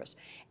Congress.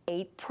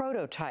 8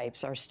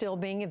 prototypes are still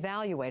being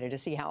evaluated to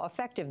see how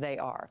effective they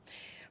are.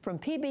 From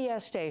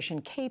PBS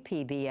station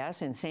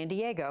KPBS in San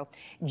Diego,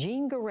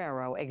 Jean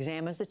Guerrero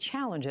examines the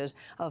challenges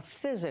of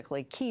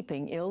physically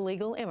keeping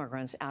illegal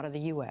immigrants out of the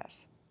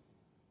U.S.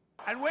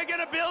 And we're going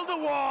to build a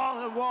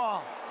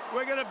wall,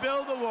 We're going to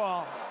build a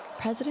wall.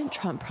 President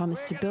Trump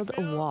promised to build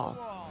a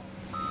wall.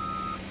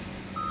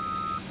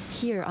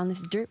 Here on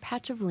this dirt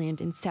patch of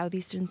land in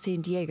southeastern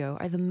San Diego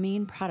are the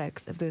main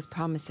products of those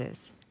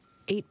promises.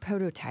 8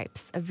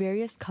 prototypes of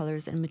various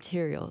colors and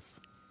materials.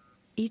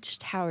 Each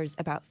towers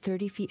about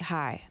 30 feet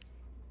high,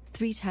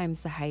 3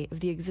 times the height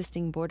of the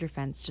existing border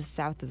fence just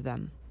south of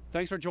them.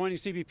 Thanks for joining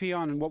CBP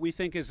on what we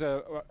think is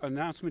an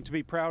announcement to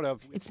be proud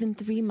of. It's been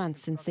 3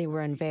 months since they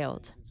were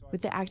unveiled,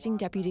 with the acting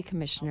deputy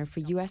commissioner for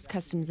U.S.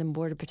 Customs and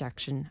Border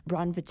Protection,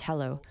 Ron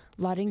Vitello,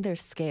 lauding their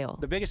scale.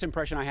 The biggest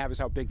impression I have is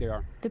how big they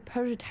are. The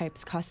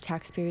prototypes cost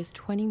taxpayers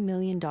 $20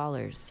 million,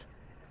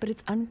 but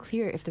it's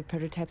unclear if the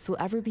prototypes will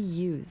ever be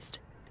used,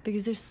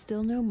 because there's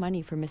still no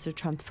money for Mr.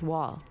 Trump's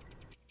wall.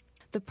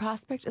 The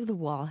prospect of the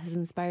wall has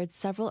inspired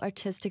several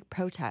artistic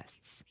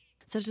protests,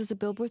 such as a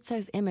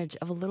billboard-sized image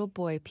of a little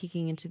boy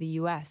peeking into the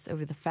U.S.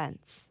 over the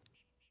fence.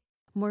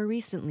 More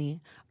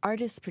recently,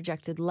 artists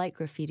projected light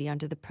graffiti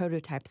onto the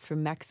prototypes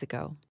from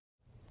Mexico.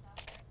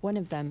 One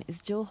of them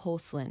is Jill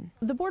Holslin.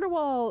 The border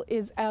wall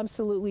is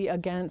absolutely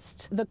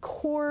against the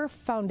core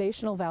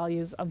foundational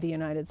values of the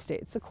United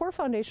States. The core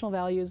foundational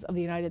values of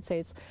the United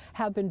States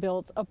have been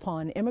built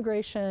upon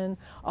immigration,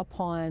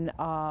 upon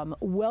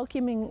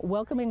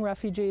welcoming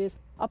refugees,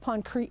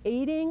 upon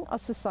creating a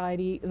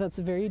society that's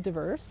very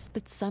diverse.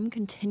 But some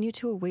continue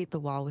to await the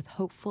wall with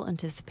hopeful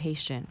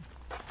anticipation.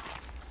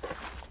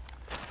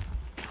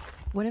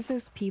 One of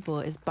those people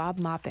is Bob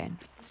Maupin,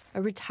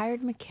 a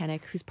retired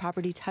mechanic whose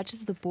property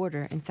touches the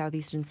border in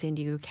southeastern San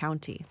Diego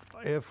County.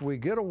 If we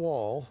get a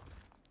wall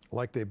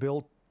like they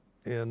built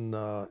in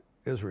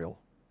Israel,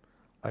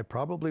 I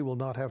probably will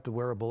not have to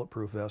wear a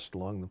bulletproof vest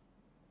along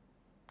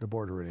the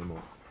border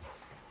anymore.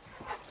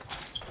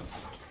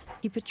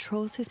 He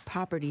patrols his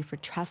property for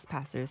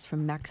trespassers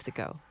from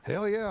Mexico.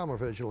 Hell yeah, I'm a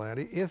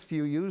vigilante, if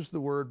you use the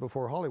word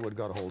before Hollywood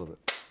got a hold of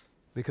it.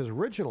 Because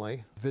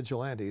originally,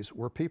 vigilantes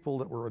were people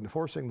that were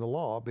enforcing the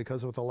law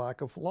because of the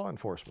lack of law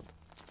enforcement.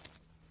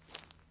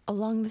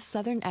 Along the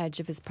southern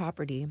edge of his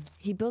property,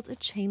 he built a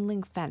chain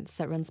link fence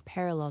that runs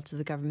parallel to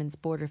the government's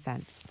border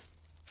fence.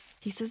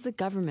 He says the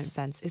government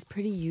fence is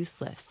pretty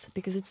useless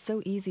because it's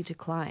so easy to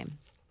climb,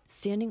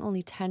 standing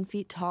only 10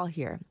 feet tall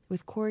here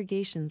with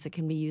corrugations that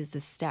can be used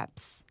as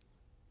steps.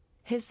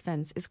 His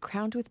fence is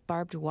crowned with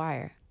barbed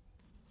wire.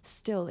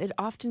 Still, it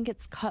often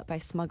gets cut by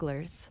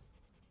smugglers.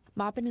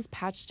 Maupin has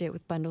patched it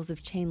with bundles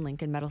of chain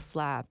link and metal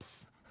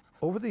slabs.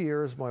 Over the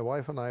years, my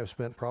wife and I have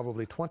spent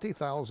probably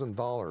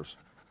 $20,000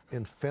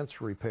 in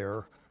fence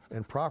repair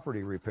and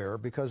property repair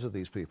because of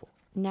these people.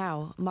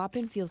 Now,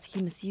 Maupin feels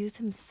he must use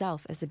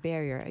himself as a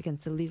barrier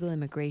against illegal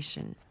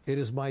immigration. It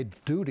is my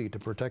duty to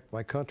protect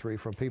my country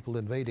from people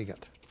invading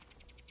it.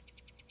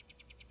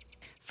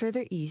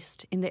 Further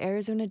east, in the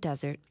Arizona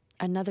desert,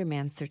 another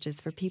man searches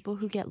for people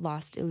who get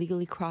lost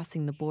illegally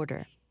crossing the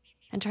border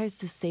and tries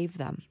to save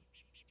them.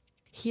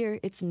 Here,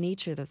 it's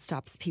nature that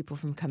stops people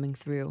from coming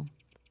through.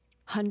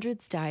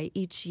 Hundreds die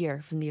each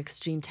year from the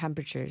extreme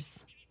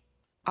temperatures.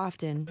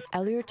 Often,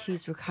 Eli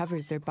Ortiz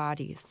recovers their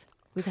bodies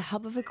with the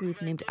help of a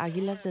group named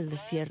Águilas del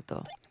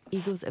Desierto,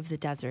 Eagles of the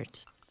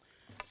Desert.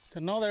 It's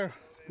another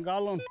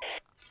gallon.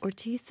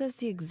 Ortiz says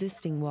the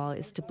existing wall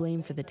is to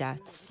blame for the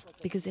deaths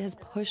because it has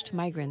pushed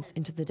migrants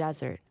into the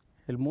desert.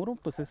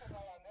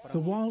 The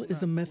wall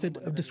is a method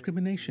of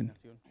discrimination.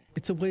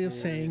 It's a way of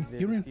saying,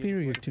 you're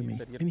inferior to me,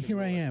 and here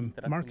I am,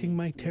 marking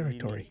my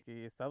territory.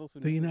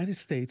 The United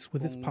States,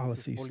 with its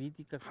policies,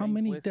 how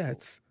many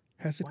deaths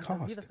has it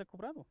cost?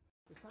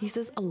 He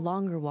says a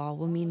longer wall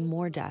will mean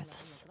more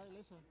deaths.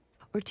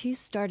 Ortiz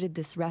started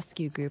this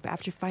rescue group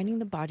after finding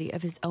the body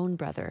of his own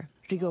brother,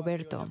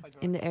 Rigoberto,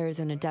 in the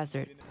Arizona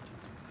desert.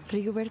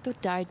 Rigoberto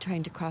died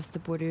trying to cross the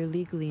border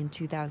illegally in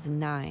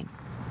 2009.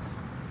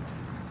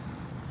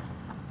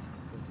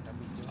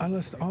 I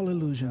lost all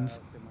illusions,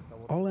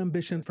 all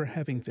ambition for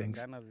having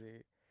things.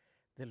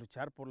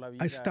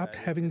 I stopped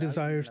having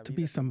desires to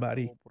be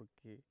somebody.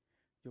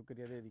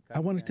 I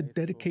wanted to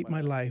dedicate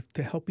my life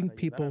to helping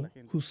people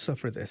who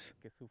suffer this.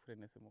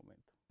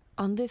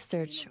 On this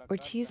search,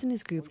 Ortiz and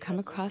his group come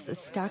across a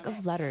stack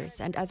of letters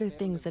and other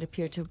things that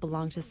appear to have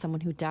belonged to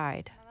someone who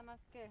died.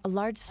 A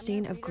large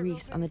stain of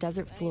grease on the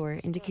desert floor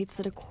indicates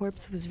that a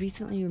corpse was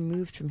recently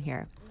removed from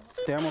here.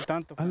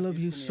 I love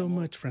you so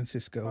much,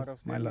 Francisco,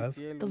 my love.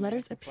 The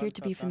letters appear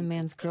to be from the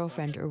man's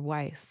girlfriend or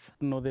wife.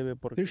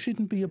 There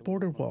shouldn't be a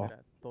border wall.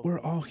 We're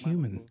all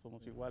human.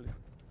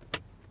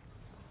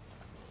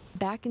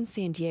 Back in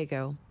San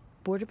Diego,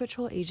 Border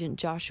Patrol agent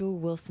Joshua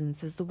Wilson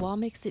says the wall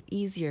makes it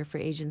easier for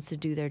agents to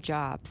do their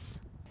jobs.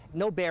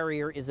 No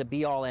barrier is a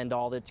be-all,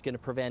 end-all that's going to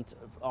prevent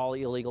all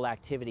illegal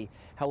activity.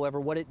 However,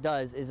 what it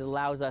does is it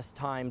allows us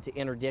time to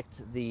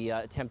interdict the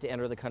attempt to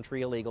enter the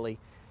country illegally,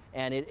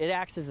 and it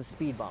acts as a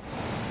speed bump.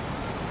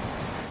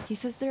 He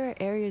says there are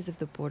areas of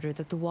the border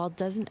that the wall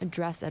doesn't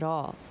address at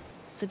all,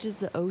 such as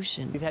the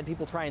ocean. We've had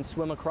people try and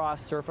swim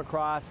across, surf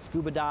across,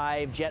 scuba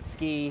dive, jet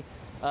ski.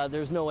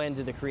 There's no end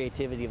to the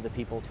creativity of the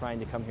people trying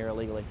to come here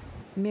illegally.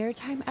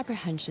 Maritime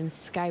apprehensions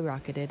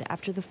skyrocketed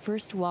after the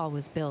first wall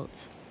was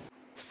built.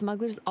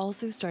 Smugglers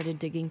also started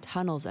digging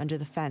tunnels under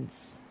the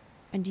fence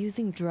and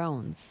using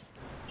drones.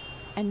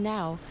 And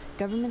now,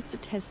 government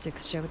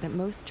statistics show that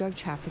most drug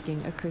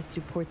trafficking occurs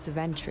through ports of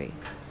entry.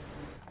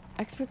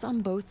 Experts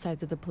on both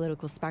sides of the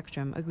political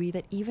spectrum agree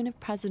that even if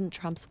President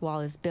Trump's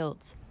wall is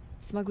built,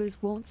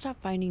 smugglers won't stop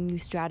finding new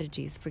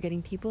strategies for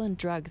getting people and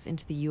drugs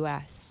into the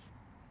U.S.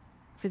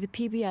 For the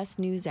PBS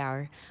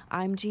NewsHour,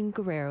 I'm Jean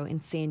Guerrero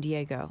in San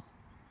Diego.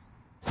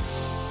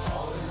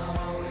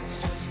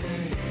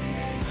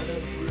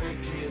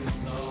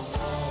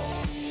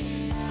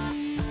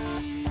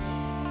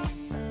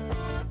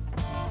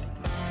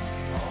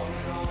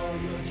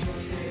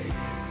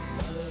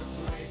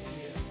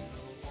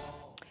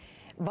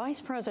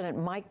 Vice President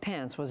Mike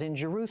Pence was in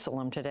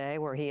Jerusalem today,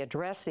 where he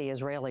addressed the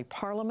Israeli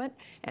parliament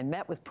and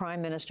met with Prime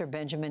Minister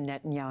Benjamin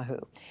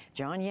Netanyahu.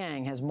 John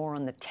Yang has more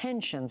on the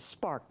tensions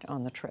sparked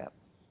on the trip.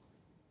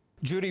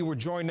 Judy, we're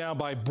joined now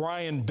by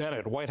Brian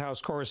Bennett, White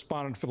House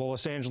correspondent for the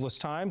Los Angeles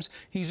Times.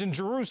 He's in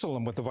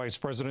Jerusalem with the vice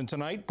president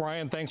tonight.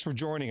 Brian, thanks for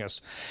joining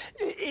us.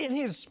 In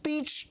his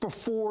speech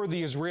before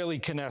the Israeli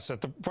Knesset,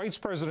 the vice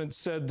president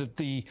said that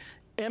the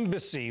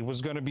embassy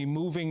was going to be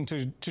moving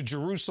to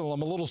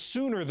Jerusalem a little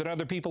sooner than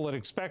other people had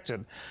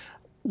expected.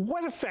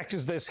 What effect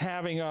is this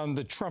having on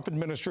the Trump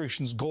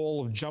administration's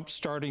goal of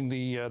jump-starting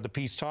the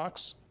peace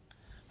talks?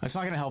 It's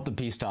not going to help the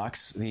peace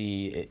talks.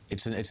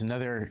 It's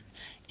another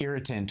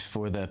irritant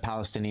for the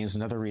Palestinians,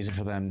 another reason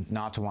for them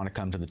not to want to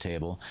come to the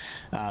table.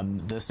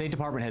 The State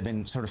Department had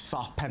been sort of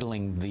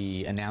soft-pedaling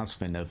the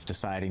announcement of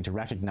deciding to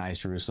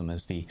recognize Jerusalem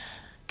as the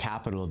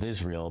capital of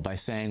Israel by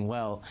saying,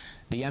 well,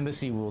 the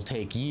embassy will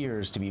take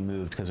years to be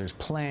moved because there's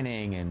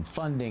planning and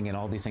funding and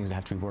all these things that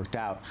have to be worked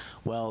out.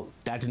 Well,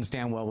 that didn't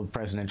stand well with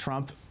President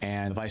Trump,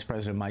 and Vice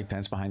President Mike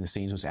Pence behind the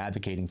scenes was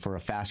advocating for a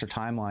faster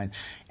timeline,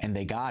 and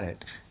they got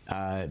it.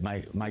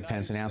 Mike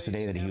Pence announced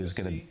today that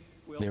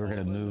they were going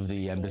to move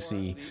the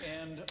embassy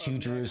to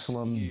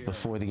Jerusalem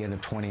before the end of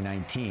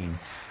 2019,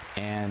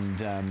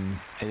 and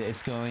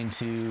it's going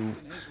to.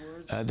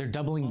 They're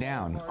doubling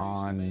down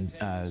on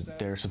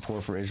their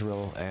support for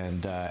Israel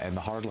and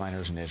the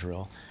hardliners in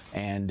Israel,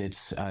 and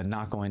it's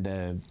not going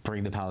to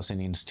bring the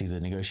Palestinians to the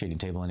negotiating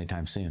table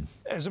anytime soon.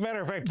 As a matter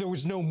of fact, there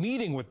was no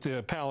meeting with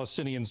the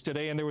Palestinians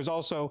today, and there was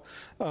also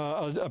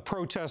a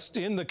protest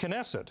in the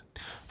Knesset.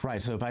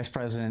 Right. So Vice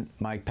President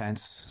Mike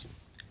Pence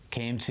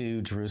came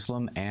to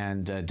Jerusalem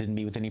and didn't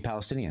meet with any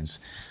Palestinians.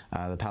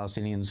 The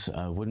Palestinians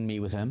wouldn't meet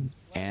with him,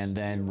 and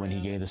then when he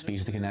gave the speech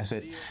at the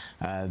Knesset,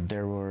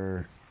 there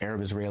were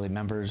Arab-Israeli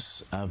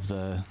members of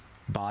the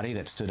body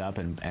that stood up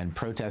and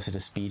protested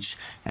his speech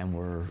and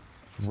were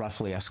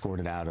roughly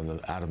escorted out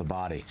of the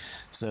body.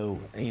 So,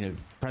 you know,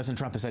 President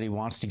Trump has said he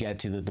wants to get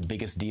to the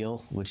biggest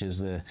deal, which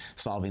is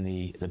solving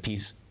the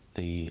peace,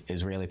 the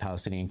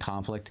Israeli-Palestinian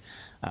conflict,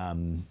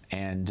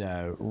 and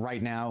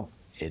right now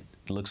it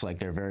looks like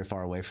they're very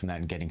far away from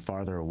that and getting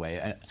farther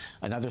away.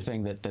 Another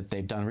thing that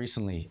they've done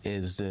recently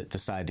is to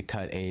decide to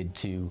cut aid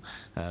to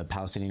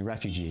Palestinian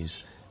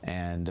refugees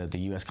and the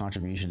U.S.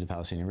 contribution to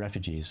Palestinian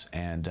refugees.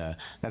 And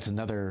that's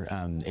another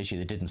issue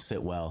that didn't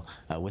sit well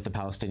with the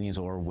Palestinians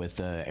or with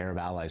the Arab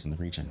allies in the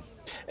region.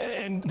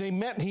 And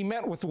he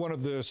met with one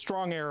of the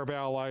strong Arab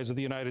allies of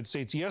the United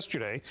States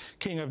yesterday,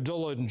 King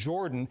Abdullah in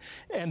Jordan,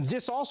 and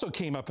this also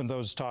came up in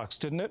those talks,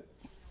 didn't it?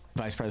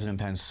 Vice President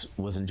Pence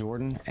was in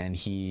Jordan, and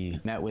he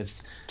met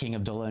with King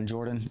Abdullah in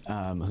Jordan,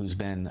 who's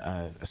been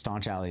a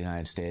staunch ally of the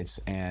United States.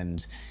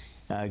 And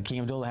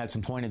King Abdullah had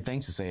some pointed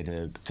things to say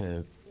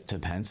to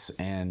Pence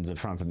and the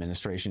Trump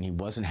administration. He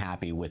wasn't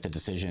happy with the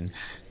decision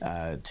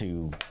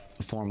to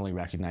formally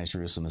recognize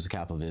Jerusalem as the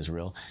capital of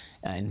Israel.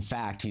 In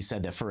fact, he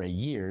said that for a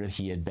year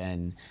he had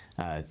been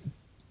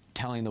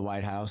telling the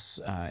White House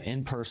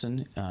in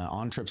person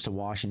on trips to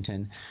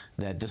Washington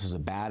that this was a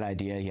bad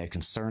idea. He had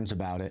concerns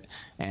about it,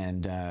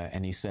 and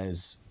he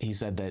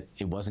said that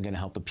it wasn't going to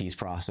help the peace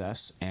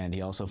process. And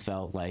he also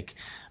felt like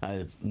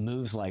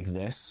moves like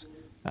this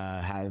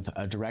have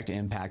a direct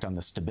impact on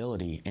the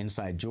stability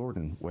inside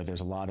Jordan, where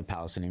there's a lot of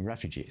Palestinian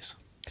refugees.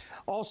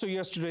 Also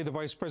yesterday, the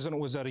Vice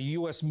President was at a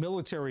U.S.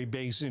 military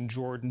base in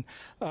Jordan,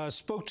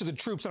 spoke to the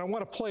troops, and I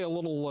want to play a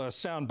little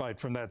soundbite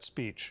from that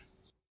speech.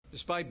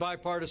 Despite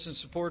bipartisan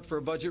support for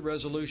a budget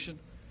resolution,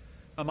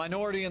 a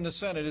minority in the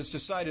Senate has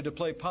decided to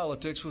play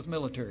politics with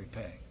military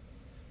pay.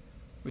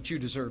 But you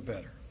deserve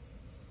better.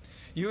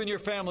 You and your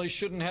families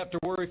shouldn't have to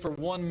worry for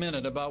 1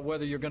 minute about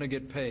whether you're going to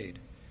get paid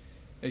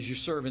as you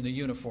serve in the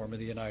uniform of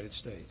the United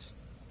States.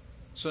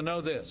 So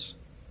know this: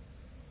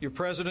 your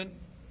president,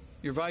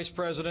 your vice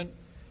president,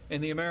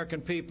 and the American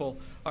people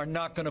are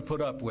not going to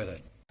put up with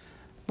it.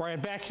 Brian,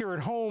 back here at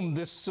home,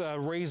 this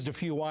raised a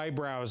few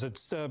eyebrows.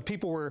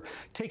 People were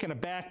taken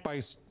aback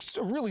by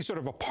really sort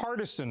of a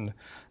partisan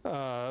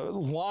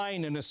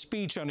line in a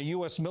speech on a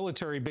U.S.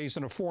 military base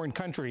in a foreign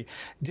country.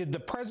 Did the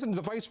president,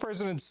 the vice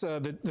presidents,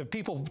 the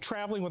people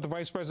traveling with the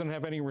vice president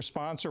have any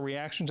response or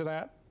reaction to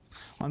that?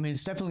 Well, I mean,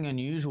 it's definitely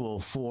unusual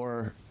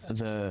for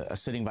a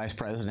sitting vice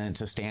president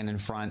to stand in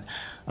front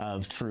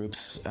of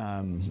troops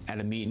at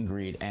a meet and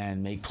greet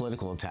and make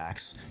political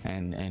attacks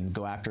and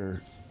go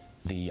after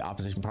the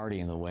opposition party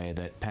in the way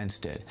that Pence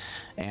did.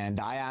 And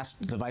I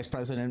asked the vice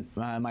president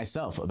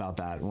myself about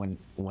that when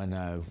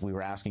we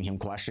were asking him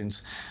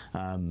questions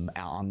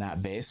on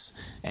that base.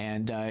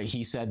 And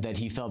he said that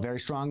he felt very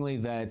strongly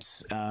that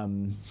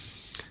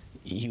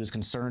he was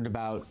concerned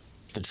about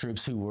the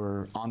troops who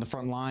were on the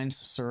front lines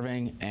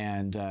serving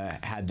and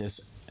had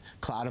this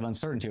cloud of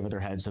uncertainty over their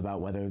heads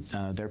about whether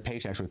their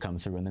paychecks would come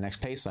through in the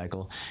next pay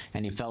cycle,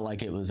 and he felt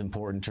like it was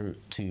important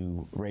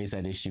to raise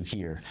that issue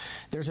here.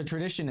 There's a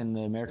tradition in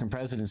the American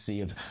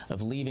presidency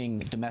of leaving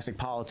domestic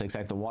politics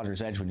at the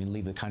water's edge when you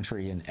leave the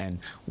country, and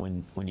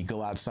when you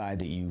go outside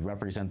that you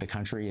represent the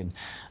country.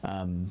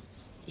 And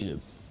you know,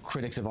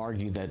 critics have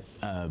argued that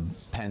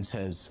Pence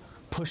has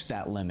pushed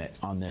that limit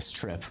on this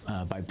trip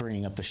by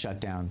bringing up the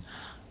shutdown,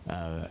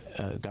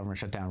 government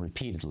shutdown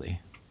repeatedly.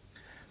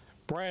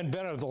 Brian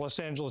Bennett of the Los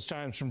Angeles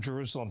Times from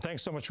Jerusalem.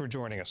 Thanks so much for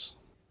joining us.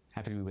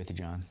 Happy to be with you,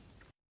 John.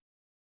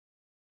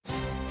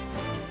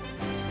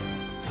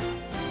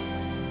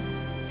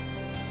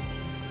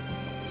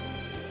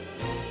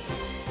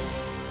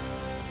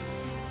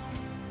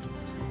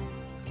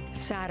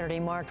 Saturday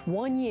marked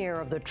 1 year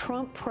of the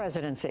Trump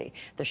presidency.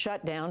 The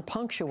shutdown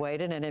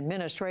punctuated an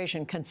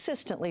administration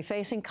consistently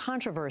facing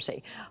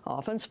controversy,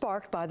 often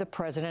sparked by the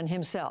president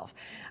himself.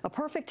 A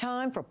perfect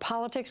time for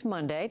Politics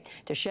Monday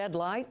to shed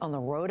light on the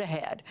road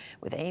ahead.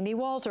 With Amy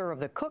Walter of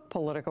the Cook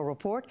Political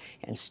Report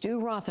and Stu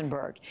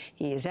Rothenberg.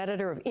 He is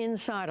editor of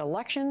Inside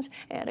Elections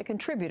and a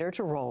contributor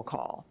to Roll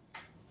Call.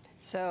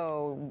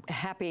 So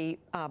happy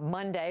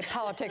Monday,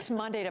 Politics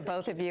Monday to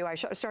both of you. I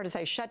started to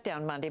say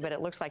shutdown Monday, but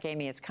it looks like,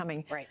 Amy, it's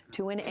coming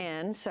to an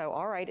end. So,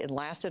 all right, it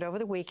lasted over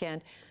the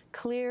weekend.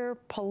 Clear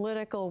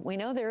political, we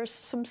know there's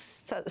some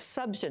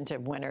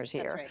substantive winners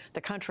here. Right.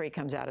 The country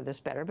comes out of this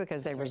better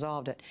because they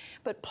resolved it.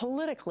 But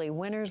politically,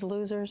 winners,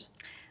 losers?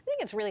 I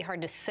think it's really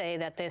hard to say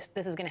that this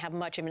is going to have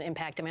much of an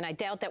impact. I mean, I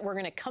doubt that we're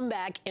going to come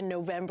back in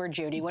November,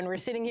 Judy, when we're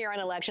sitting here on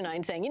election night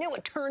and saying, you know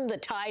what turned the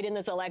tide in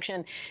this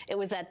election? It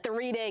was that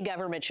 3-day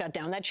government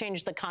shutdown. That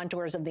changed the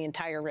contours of the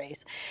entire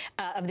race,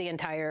 of the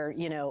entire,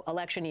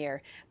 election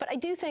year. But I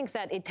do think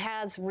that it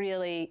has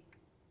really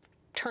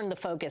turn the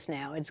focus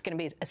now. It's going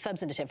to be a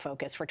substantive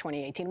focus for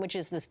 2018, which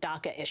is this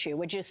DACA issue,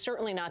 which is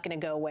certainly not going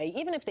to go away.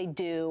 Even if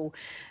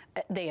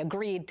they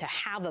agreed to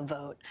have a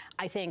vote,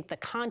 I think the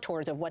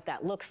contours of what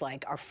that looks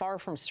like are far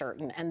from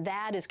certain, and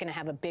that is going to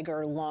have a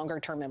bigger,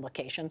 longer-term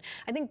implication.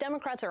 I think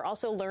Democrats are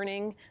also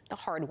learning the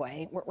hard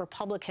way, what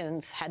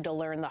Republicans had to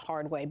learn the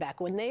hard way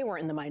back when they were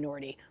in the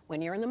minority.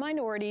 When you're in the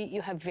minority,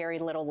 you have very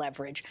little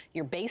leverage.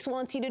 Your base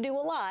wants you to do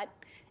a lot,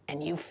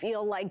 and you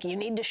feel like you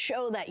need to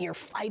show that you're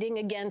fighting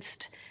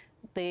against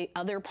the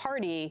other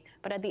party,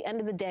 but at the end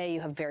of the day, you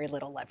have very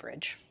little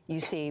leverage. You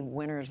see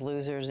winners,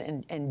 losers,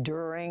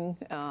 enduring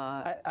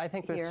I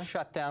think this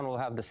shutdown will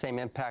have the same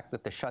impact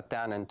that the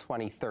shutdown in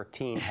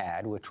 2013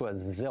 had, which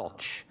was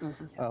zilch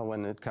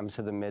when it comes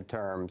to the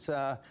midterms.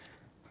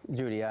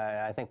 Judy,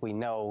 I think we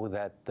know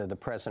that the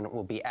president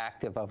will be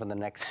active over the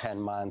next 10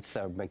 months.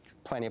 There will be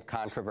plenty of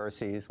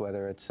controversies,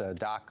 whether it's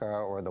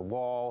DACA or the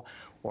wall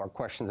or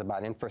questions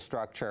about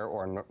infrastructure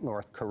or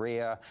North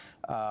Korea.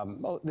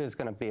 There's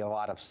going to be a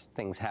lot of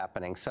things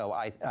happening. So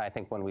I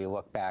think when we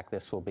look back,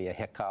 this will be a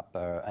hiccup,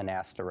 an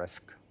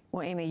asterisk.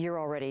 Well, Amy, you're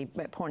already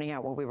pointing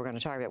out what we were going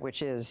to talk about,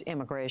 which is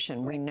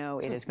immigration. We know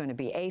it is going to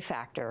be a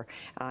factor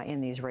in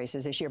these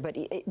races this year. But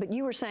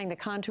you were saying the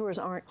contours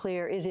aren't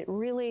clear. Is it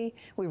really,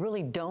 we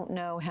really don't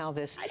know how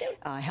this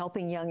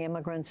helping young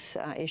immigrants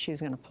issue is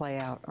going to play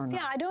out or not?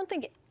 Yeah, I don't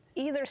think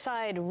either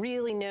side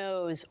really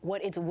knows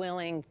what it's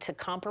willing to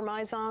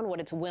compromise on, what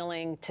it's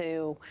willing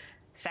to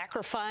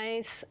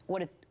sacrifice,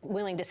 what it's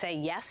willing to say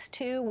yes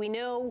to. We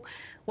know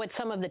what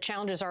some of the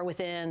challenges are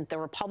within the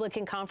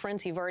Republican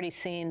conference. You've already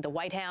seen the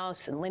White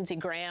House and Lindsey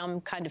Graham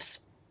kind of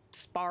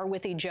spar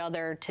with each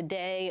other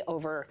today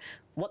over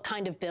what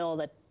kind of bill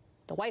that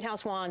the White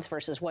House wants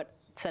versus what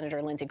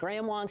Senator Lindsey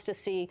Graham wants to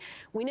see.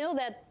 We know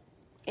that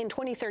in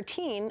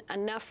 2013,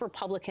 enough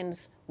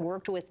Republicans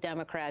worked with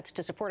Democrats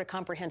to support a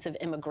comprehensive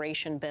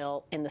immigration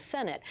bill in the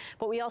Senate.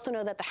 But we also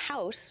know that the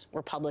House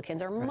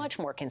Republicans are much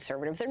more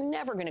conservative. They're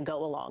never going to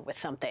go along with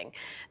something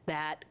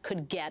that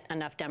could get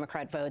enough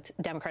Democratic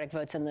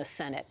votes in the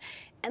Senate.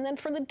 And then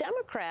for the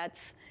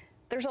Democrats,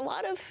 there's a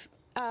lot of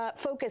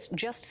focus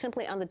just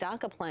simply on the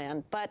DACA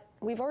plan, but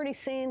we've already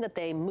seen that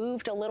they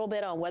moved a little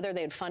bit on whether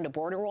they'd fund a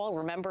border wall.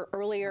 Remember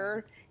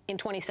earlier in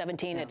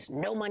 2017, it's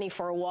no money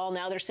for a wall.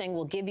 Now they're saying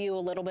we'll give you a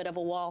little bit of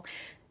a wall.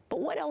 But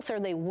what else are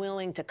they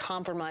willing to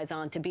compromise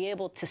on to be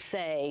able to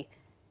say,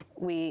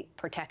 we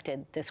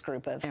protected this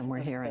group of And we're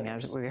hearing,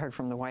 voters. as we heard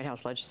from the White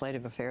House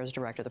Legislative Affairs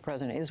Director, the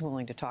president is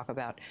willing to talk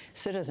about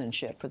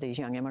citizenship for these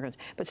young immigrants.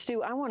 But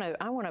Stu, I want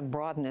to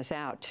broaden this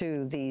out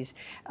to these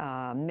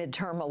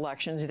midterm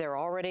elections. There are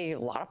already a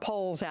lot of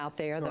polls out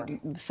there,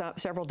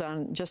 several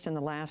done just in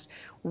the last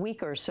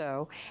week or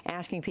so,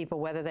 asking people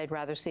whether they'd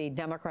rather see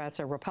Democrats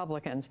or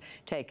Republicans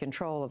take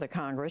control of the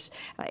Congress.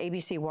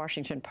 ABC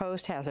Washington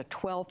Post has a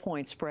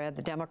 12-point spread.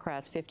 The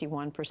Democrats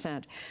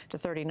 51% to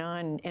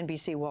 39%.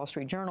 NBC Wall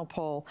Street Journal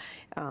poll,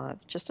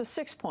 just a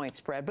 6-point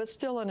spread, but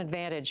still an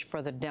advantage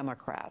for the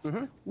Democrats.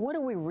 What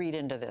do we read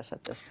into this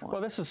at this point?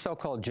 Well, this is a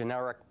so-called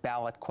generic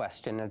ballot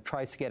question, and it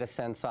tries to get a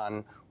sense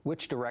on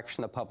which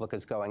direction the public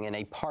is going in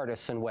a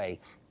partisan way,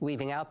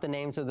 leaving out the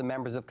names of the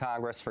members of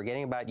Congress,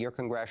 forgetting about your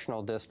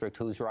congressional district,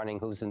 who's running,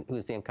 who's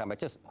the incumbent,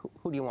 just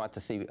who do you want to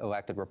see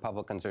elected,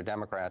 Republicans or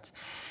Democrats?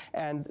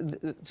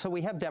 And so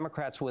we have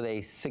Democrats with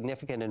a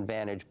significant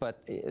advantage,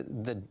 but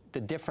the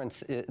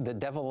difference, the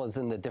devil is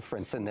in the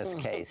difference in this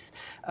case.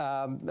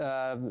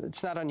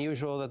 It's not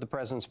unusual that the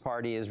president's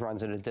party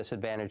runs at a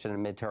disadvantage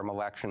in the midterm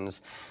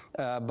elections,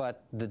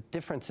 but the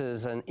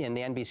differences in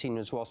the NBC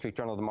News Wall Street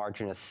Journal, the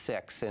margin is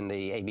 6. In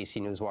the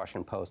ABC News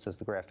Washington Post, as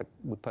the graphic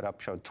we put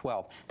up showed,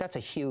 12. That's a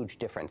huge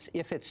difference.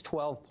 If it's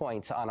 12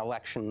 points on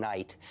election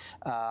night,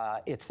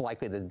 it's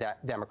likely the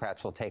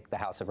Democrats will take the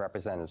House of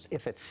Representatives.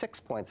 If it's 6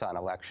 points on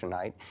election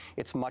night,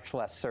 it's much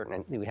less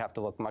certain. We'd have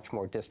to look much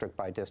more district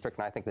by district,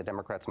 and I think the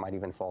Democrats might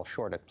even fall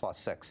short at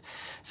 +6.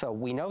 So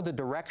we know the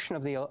direction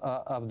of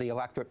the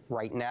electorate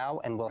right now,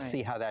 and we'll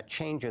see how that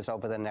changes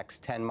over the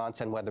next 10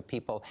 months and whether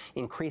people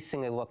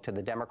increasingly look to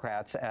the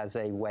Democrats as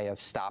a way of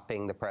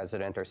stopping the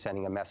president or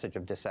sending a message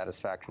of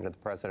dissatisfaction satisfaction to the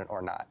president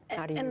or not.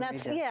 And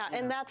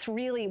that's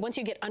really, once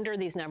you get under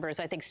these numbers,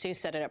 I think Stu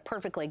set it up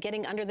perfectly,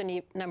 getting under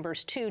the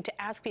numbers too,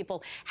 to ask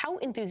people, how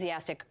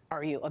enthusiastic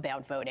are you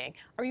about voting?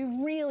 Are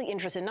you really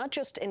interested, not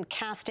just in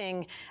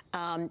casting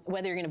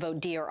whether you're going to vote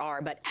D or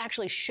R, but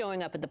actually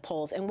showing up at the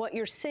polls? And what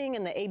you're seeing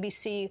in the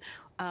ABC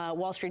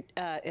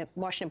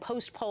Washington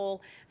Post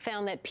poll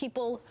found that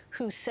people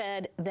who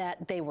said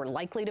that they were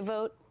likely to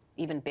vote,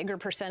 even bigger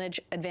percentage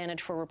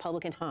advantage for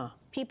Republicans. For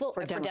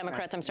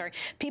Democrats, I'm sorry.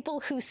 People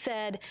who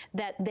said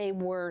that they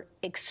were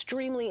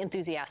extremely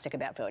enthusiastic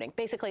about voting.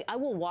 Basically, I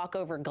will walk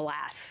over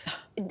glass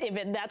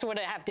if that's what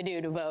I have to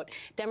do to vote.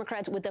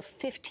 Democrats with a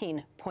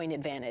 15-point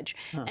advantage.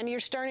 And you're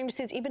starting to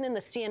see this even in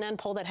the CNN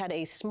poll that had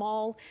a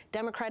small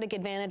Democratic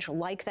advantage,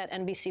 like that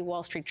NBC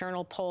Wall Street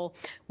Journal poll,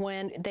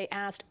 when they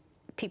asked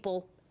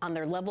people on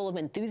their level of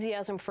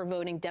enthusiasm for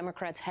voting,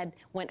 Democrats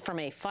went from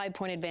a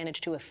 5-point advantage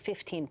to a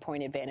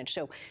 15-point advantage.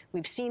 So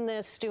we've seen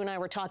this. Stu and I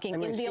were talking in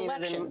the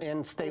elections.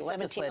 In state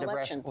legislative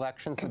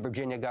elections, the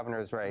Virginia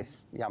governor's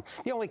race. Yeah.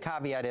 The only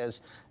caveat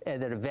is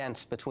that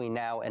events between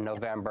now and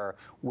November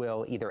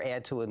will either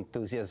add to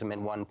enthusiasm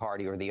in one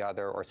party or the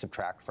other or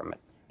subtract from it.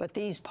 But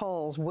these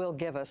polls will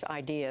give us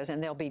ideas,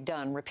 and they'll be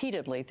done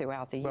repeatedly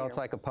throughout the year. Well, it's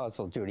like a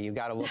puzzle, Judy. You've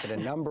got to look at a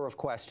number of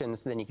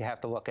questions, then you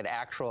have to look at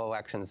actual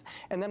elections,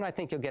 and then I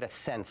think you'll get a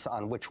sense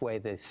on which way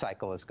the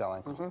cycle is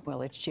going.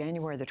 Well, it's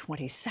January the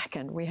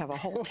 22nd. We have a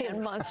whole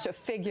 10 months to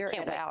figure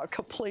it out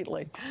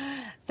completely.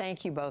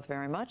 Thank you both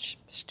very much.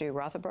 Stu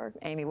Rothenberg,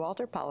 Amy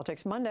Walter,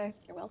 Politics Monday.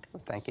 You're welcome.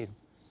 Thank you.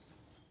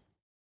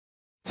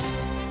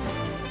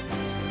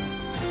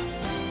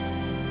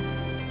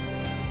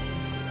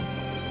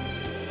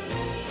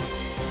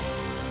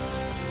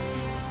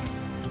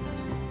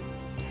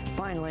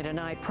 Finally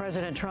tonight,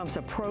 President Trump's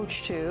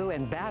approach to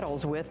and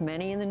battles with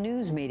many in the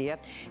news media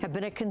have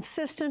been a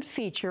consistent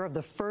feature of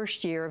the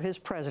first year of his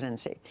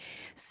presidency.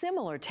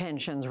 Similar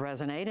tensions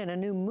resonate in a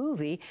new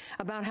movie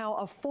about how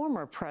a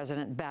former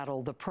president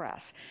battled the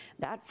press.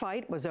 That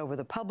fight was over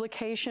the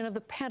publication of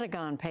the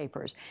Pentagon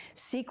Papers,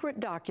 secret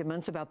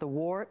documents about the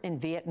war in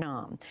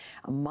Vietnam,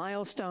 a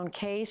milestone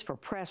case for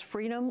press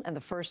freedom and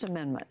the First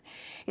Amendment.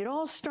 It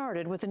all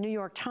started with the New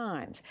York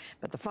Times,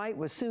 but the fight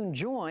was soon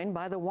joined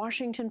by the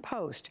Washington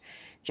Post.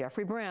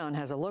 Jeffrey Brown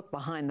has a look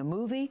behind the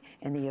movie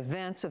and the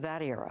events of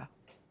that era.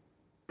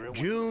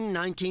 June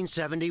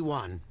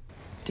 1971.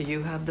 Do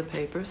you have the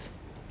papers?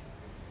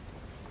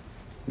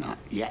 Not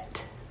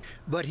yet.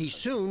 But he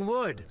soon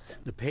would.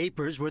 The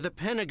papers were the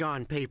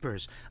Pentagon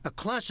Papers, a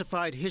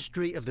classified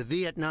history of the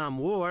Vietnam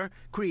War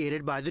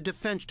created by the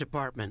Defense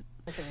Department.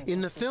 In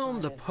the film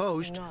The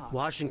Post,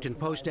 Washington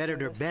Post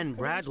editor Ben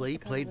Bradley,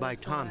 played by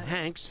Tom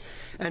Hanks,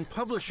 and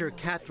publisher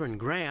Katharine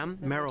Graham,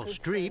 Meryl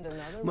Streep,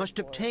 must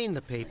obtain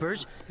the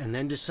papers and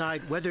then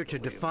decide whether to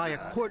defy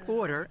a court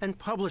order and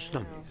publish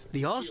them.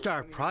 The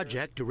All-Star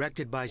Project,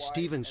 directed by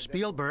Steven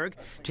Spielberg,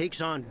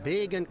 takes on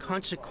big and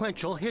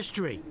consequential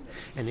history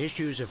and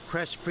issues of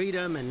press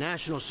freedom and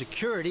national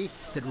security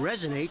that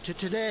resonate to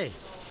today.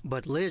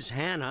 But Liz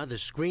Hanna, the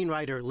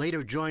screenwriter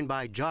later joined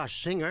by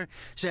Josh Singer,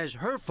 says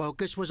her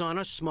focus was on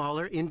a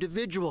smaller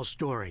individual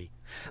story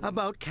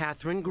about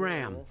Katharine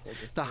Graham,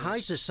 the high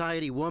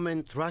society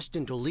woman thrust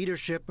into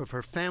leadership of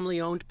her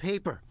family-owned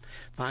paper,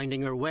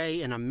 finding her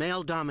way in a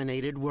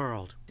male-dominated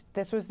world.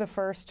 This was the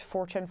first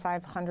Fortune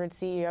 500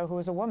 CEO who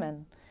was a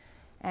woman,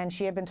 and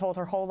she had been told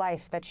her whole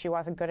life that she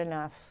wasn't good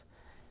enough.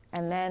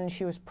 And then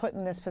she was put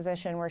in this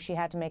position where she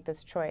had to make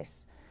this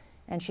choice,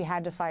 and she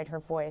had to find her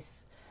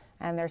voice.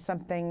 And there's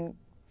something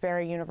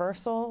very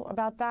universal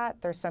about that.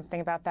 There's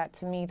something about that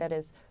to me that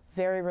is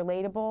very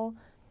relatable.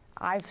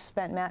 I've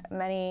spent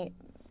many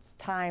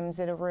times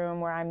in a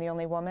room where I'm the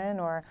only woman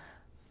or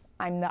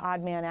I'm the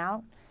odd man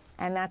out.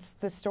 And that's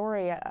the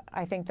story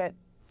I think that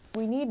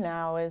we need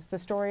now, is the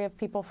story of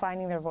people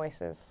finding their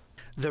voices.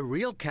 The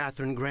real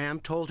Katharine Graham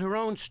told her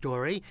own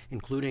story,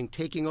 including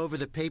taking over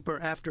the paper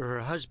after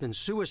her husband's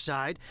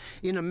suicide,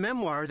 in a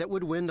memoir that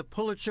would win the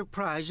Pulitzer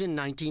Prize in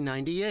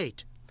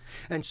 1998.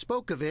 And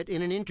spoke of it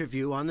in an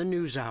interview on the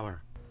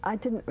NewsHour. I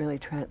didn't really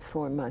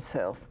transform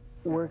myself.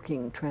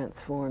 Working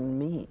transformed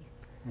me.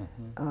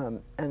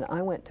 And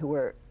I went to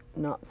work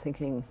not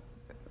thinking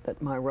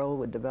that my role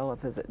would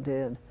develop as it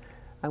did.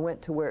 I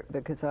went to work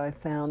because I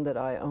found that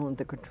I owned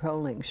the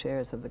controlling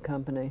shares of the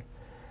company.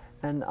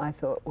 And I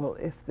thought, well,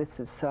 if this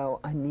is so,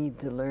 I need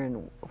to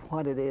learn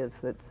what it is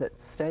that's at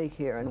stake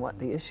here and what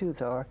the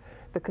issues are,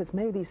 because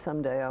maybe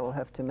someday I will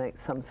have to make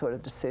some sort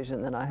of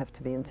decision that I have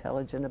to be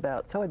intelligent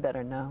about, so I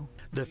better know.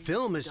 The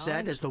film is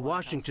set as the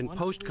Washington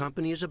Post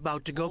company is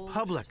about to go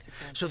public,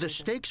 so the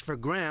stakes for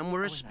Graham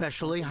were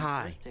especially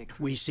high.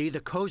 We see the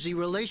cozy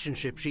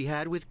relationship she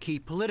had with key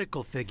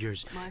political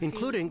figures,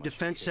 including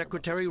Defense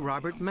Secretary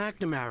Robert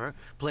McNamara,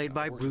 played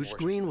by Bruce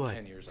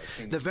Greenwood,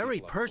 the very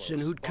person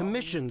who'd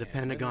commissioned the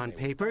Pentagon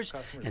Papers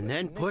and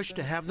then pushed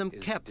to have them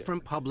kept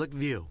from public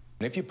view.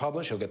 And if you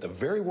publish, he'll get the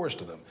very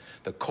worst of them,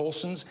 the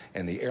Colsons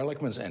and the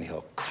Ehrlichmans, and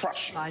he'll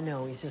crush you. I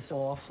know, he's just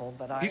awful,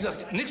 but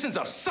Nixon's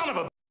a son of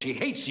a He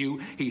hates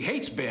you. He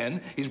hates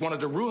Ben. He's wanted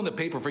to ruin the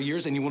paper for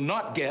years, and you will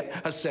not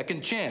get a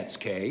second chance,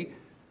 Kay.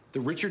 The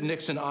Richard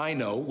Nixon I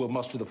know will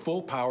muster the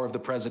full power of the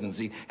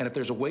presidency, and if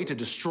there's a way to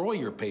destroy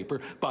your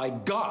paper, by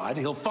God,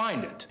 he'll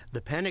find it.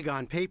 The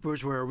Pentagon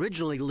Papers were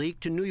originally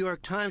leaked to New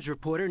York Times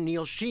reporter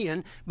Neil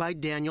Sheehan by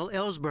Daniel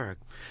Ellsberg,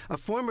 a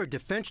former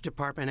Defense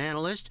Department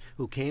analyst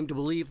who came to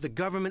believe the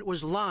government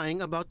was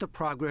lying about the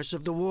progress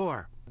of the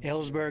war.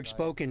 Ellsberg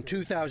spoke in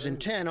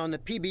 2010 on the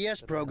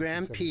PBS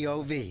program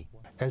POV.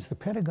 As the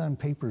Pentagon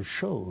Papers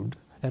showed,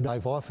 and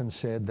I've often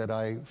said that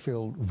I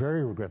feel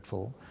very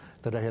regretful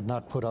that I had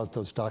not put out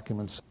those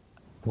documents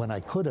when I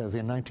could have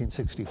in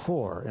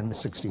 1964 and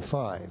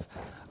 65.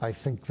 I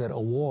think that a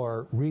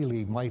war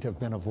really might have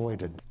been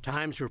avoided.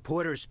 Times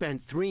reporters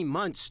spent 3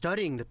 months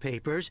studying the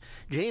papers.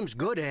 James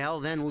Goodale,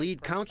 then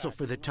lead counsel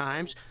for the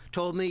Times,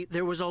 told me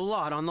there was a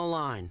lot on the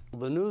line.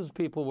 The news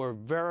people were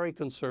very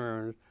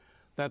concerned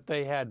that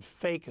they had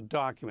fake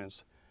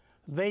documents.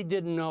 They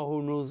didn't know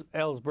who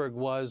Ellsberg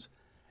was,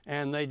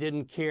 and they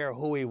didn't care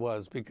who he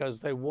was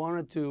because they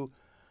wanted to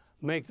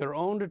make their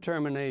own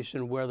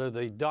determination whether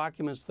the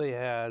documents they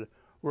had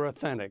were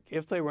authentic.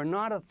 If they were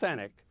not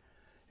authentic,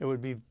 it would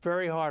be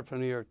very hard for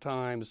the New York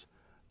Times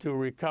to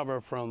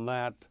recover from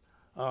that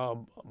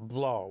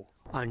blow.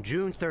 On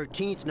June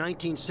 13,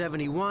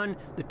 1971,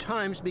 the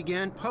Times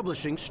began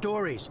publishing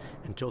stories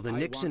until the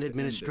Nixon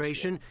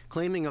administration,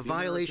 claiming a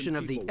violation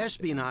of the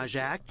Espionage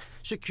Act,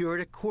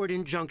 secured a court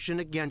injunction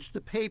against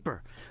the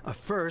paper, a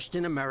first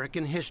in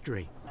American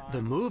history.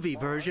 The movie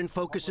version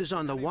focuses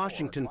on the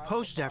Washington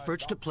Post's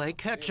efforts to play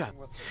catch-up,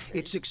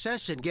 its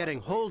success at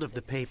getting hold of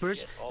the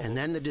papers, and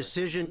then the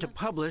decision to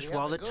publish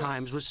while the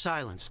Times was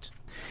silenced.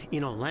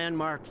 In a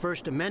landmark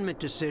First Amendment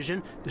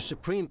decision, the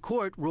Supreme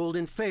Court ruled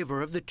in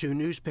favor of the two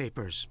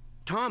newspapers.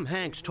 Tom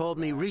Hanks told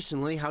me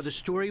recently how the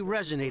story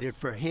resonated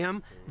for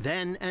him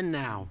then and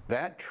now.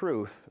 That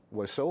truth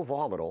was so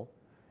volatile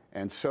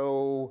and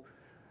so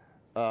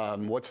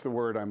what's the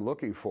word I'm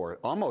looking for?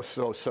 Almost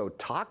so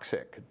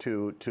toxic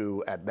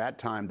to at that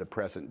time, the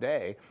present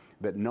day,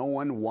 that no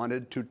one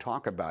wanted to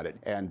talk about it.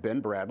 And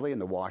Ben Bradlee in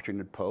the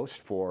Washington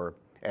Post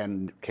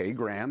and Kay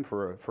Graham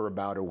for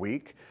about a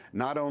week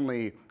not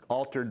only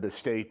altered the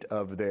state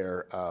of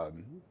their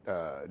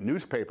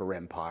newspaper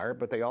empire,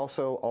 but they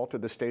also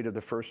altered the state of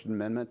the First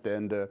Amendment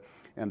and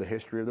the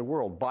history of the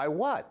world. By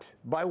what?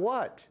 By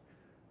what?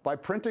 By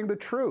printing the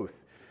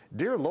truth.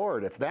 Dear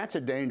Lord, if that's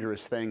a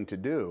dangerous thing to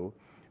do,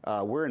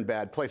 we're in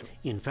bad place.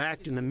 In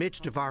fact, in the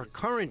midst of our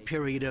current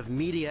period of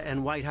media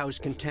and White House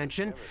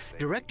contention,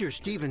 director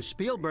Steven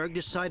Spielberg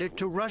decided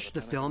to rush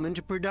the film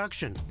into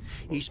production.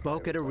 He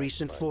spoke at a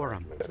recent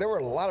forum. There were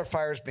a lot of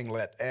fires being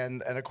lit,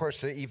 and of course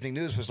the evening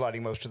news was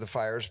lighting most of the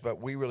fires, but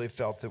we really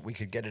felt that we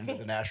could get into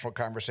the national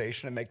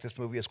conversation and make this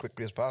movie as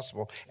quickly as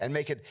possible and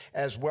make it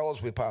as well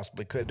as we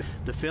possibly could.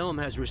 The film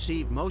has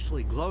received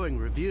mostly glowing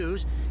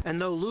reviews,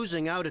 and though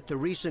losing out at the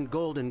recent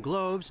Golden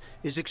Globes,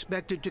 is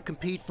expected to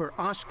compete for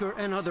Oscar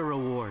and other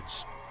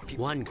awards.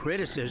 One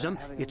criticism,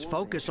 its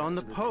focus on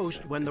the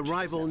Post when the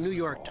rival New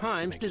York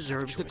Times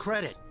deserves the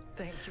credit.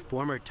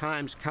 Former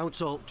Times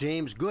counsel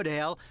James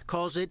Goodale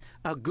calls it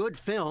a good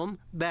film,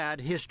 bad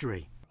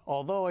history.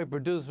 Although a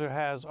producer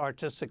has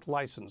artistic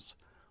license,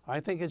 I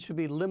think it should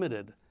be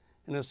limited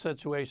in a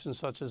situation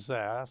such as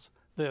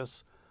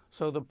this,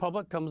 so the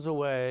public comes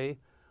away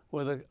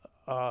with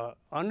an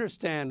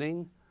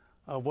understanding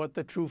of what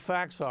the true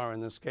facts are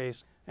in this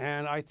case.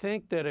 And I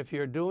think that if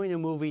you're doing a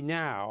movie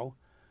now,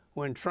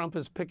 when Trump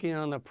is picking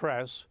on the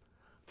press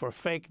for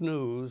fake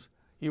news,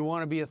 you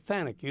want to be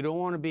authentic. You don't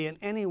want to be in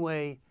any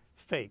way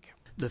fake.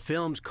 The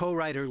film's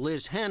co-writer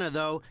Liz Hanna,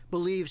 though,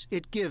 believes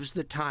it gives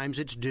the Times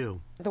its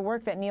due. The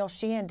work that Neil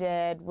Sheehan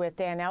did with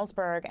Dan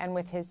Ellsberg and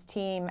with his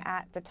team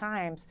at the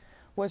Times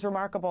was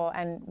remarkable,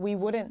 and we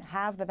wouldn't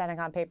have the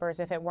Pentagon Papers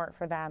if it weren't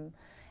for them.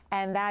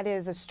 And that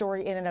is a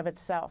story in and of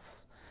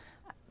itself.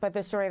 But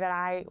the story that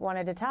I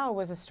wanted to tell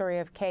was a story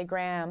of Kay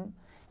Graham,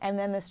 and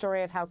then the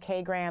story of how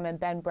Kay Graham and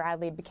Ben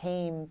Bradlee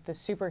became the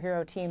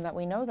superhero team that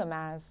we know them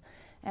as.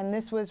 And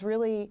this was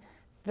really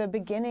the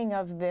beginning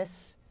of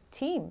this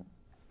team.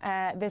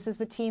 This is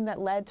the team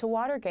that led to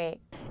Watergate.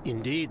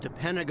 Indeed, the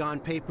Pentagon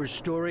Papers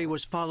story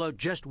was followed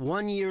just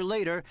 1 year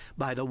later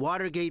by the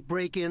Watergate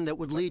break-in that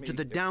would lead to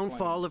the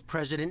downfall of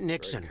President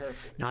Nixon,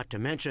 not to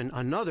mention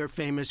another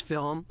famous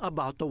film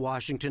about the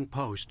Washington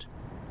Post.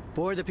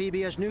 For the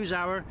PBS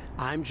NewsHour,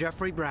 I'm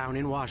Jeffrey Brown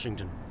in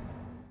Washington.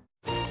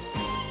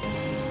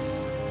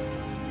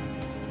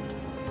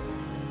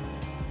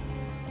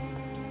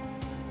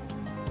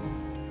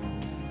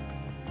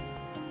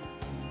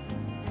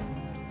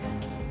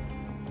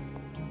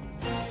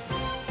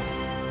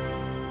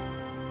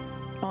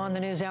 On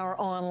On the NewsHour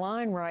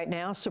online right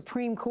now,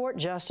 Supreme Court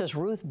Justice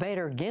Ruth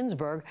Bader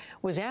Ginsburg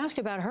was asked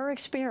about her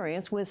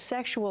experience with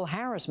sexual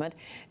harassment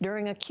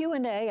during a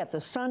Q&A at the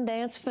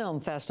Sundance Film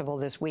Festival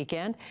this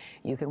weekend.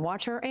 You can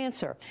watch her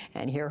answer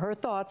and hear her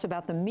thoughts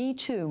about the Me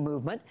Too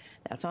movement.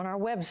 That's on our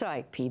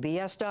website,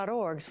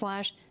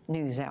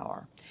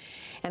 pbs.org/newshour.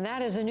 And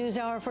that is the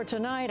NewsHour for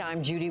tonight.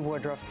 I'm Judy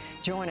Woodruff.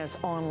 Join us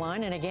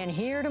online and again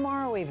here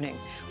tomorrow evening.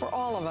 For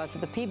all of us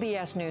at the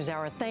PBS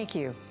NewsHour, thank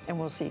you, and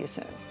we'll see you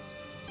soon.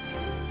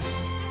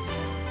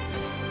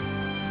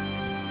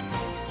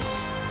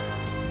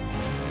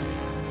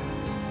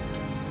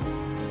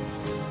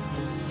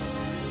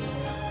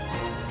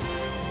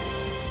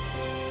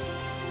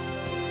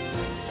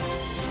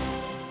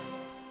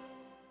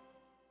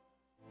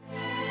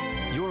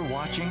 You're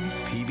watching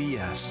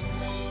PBS.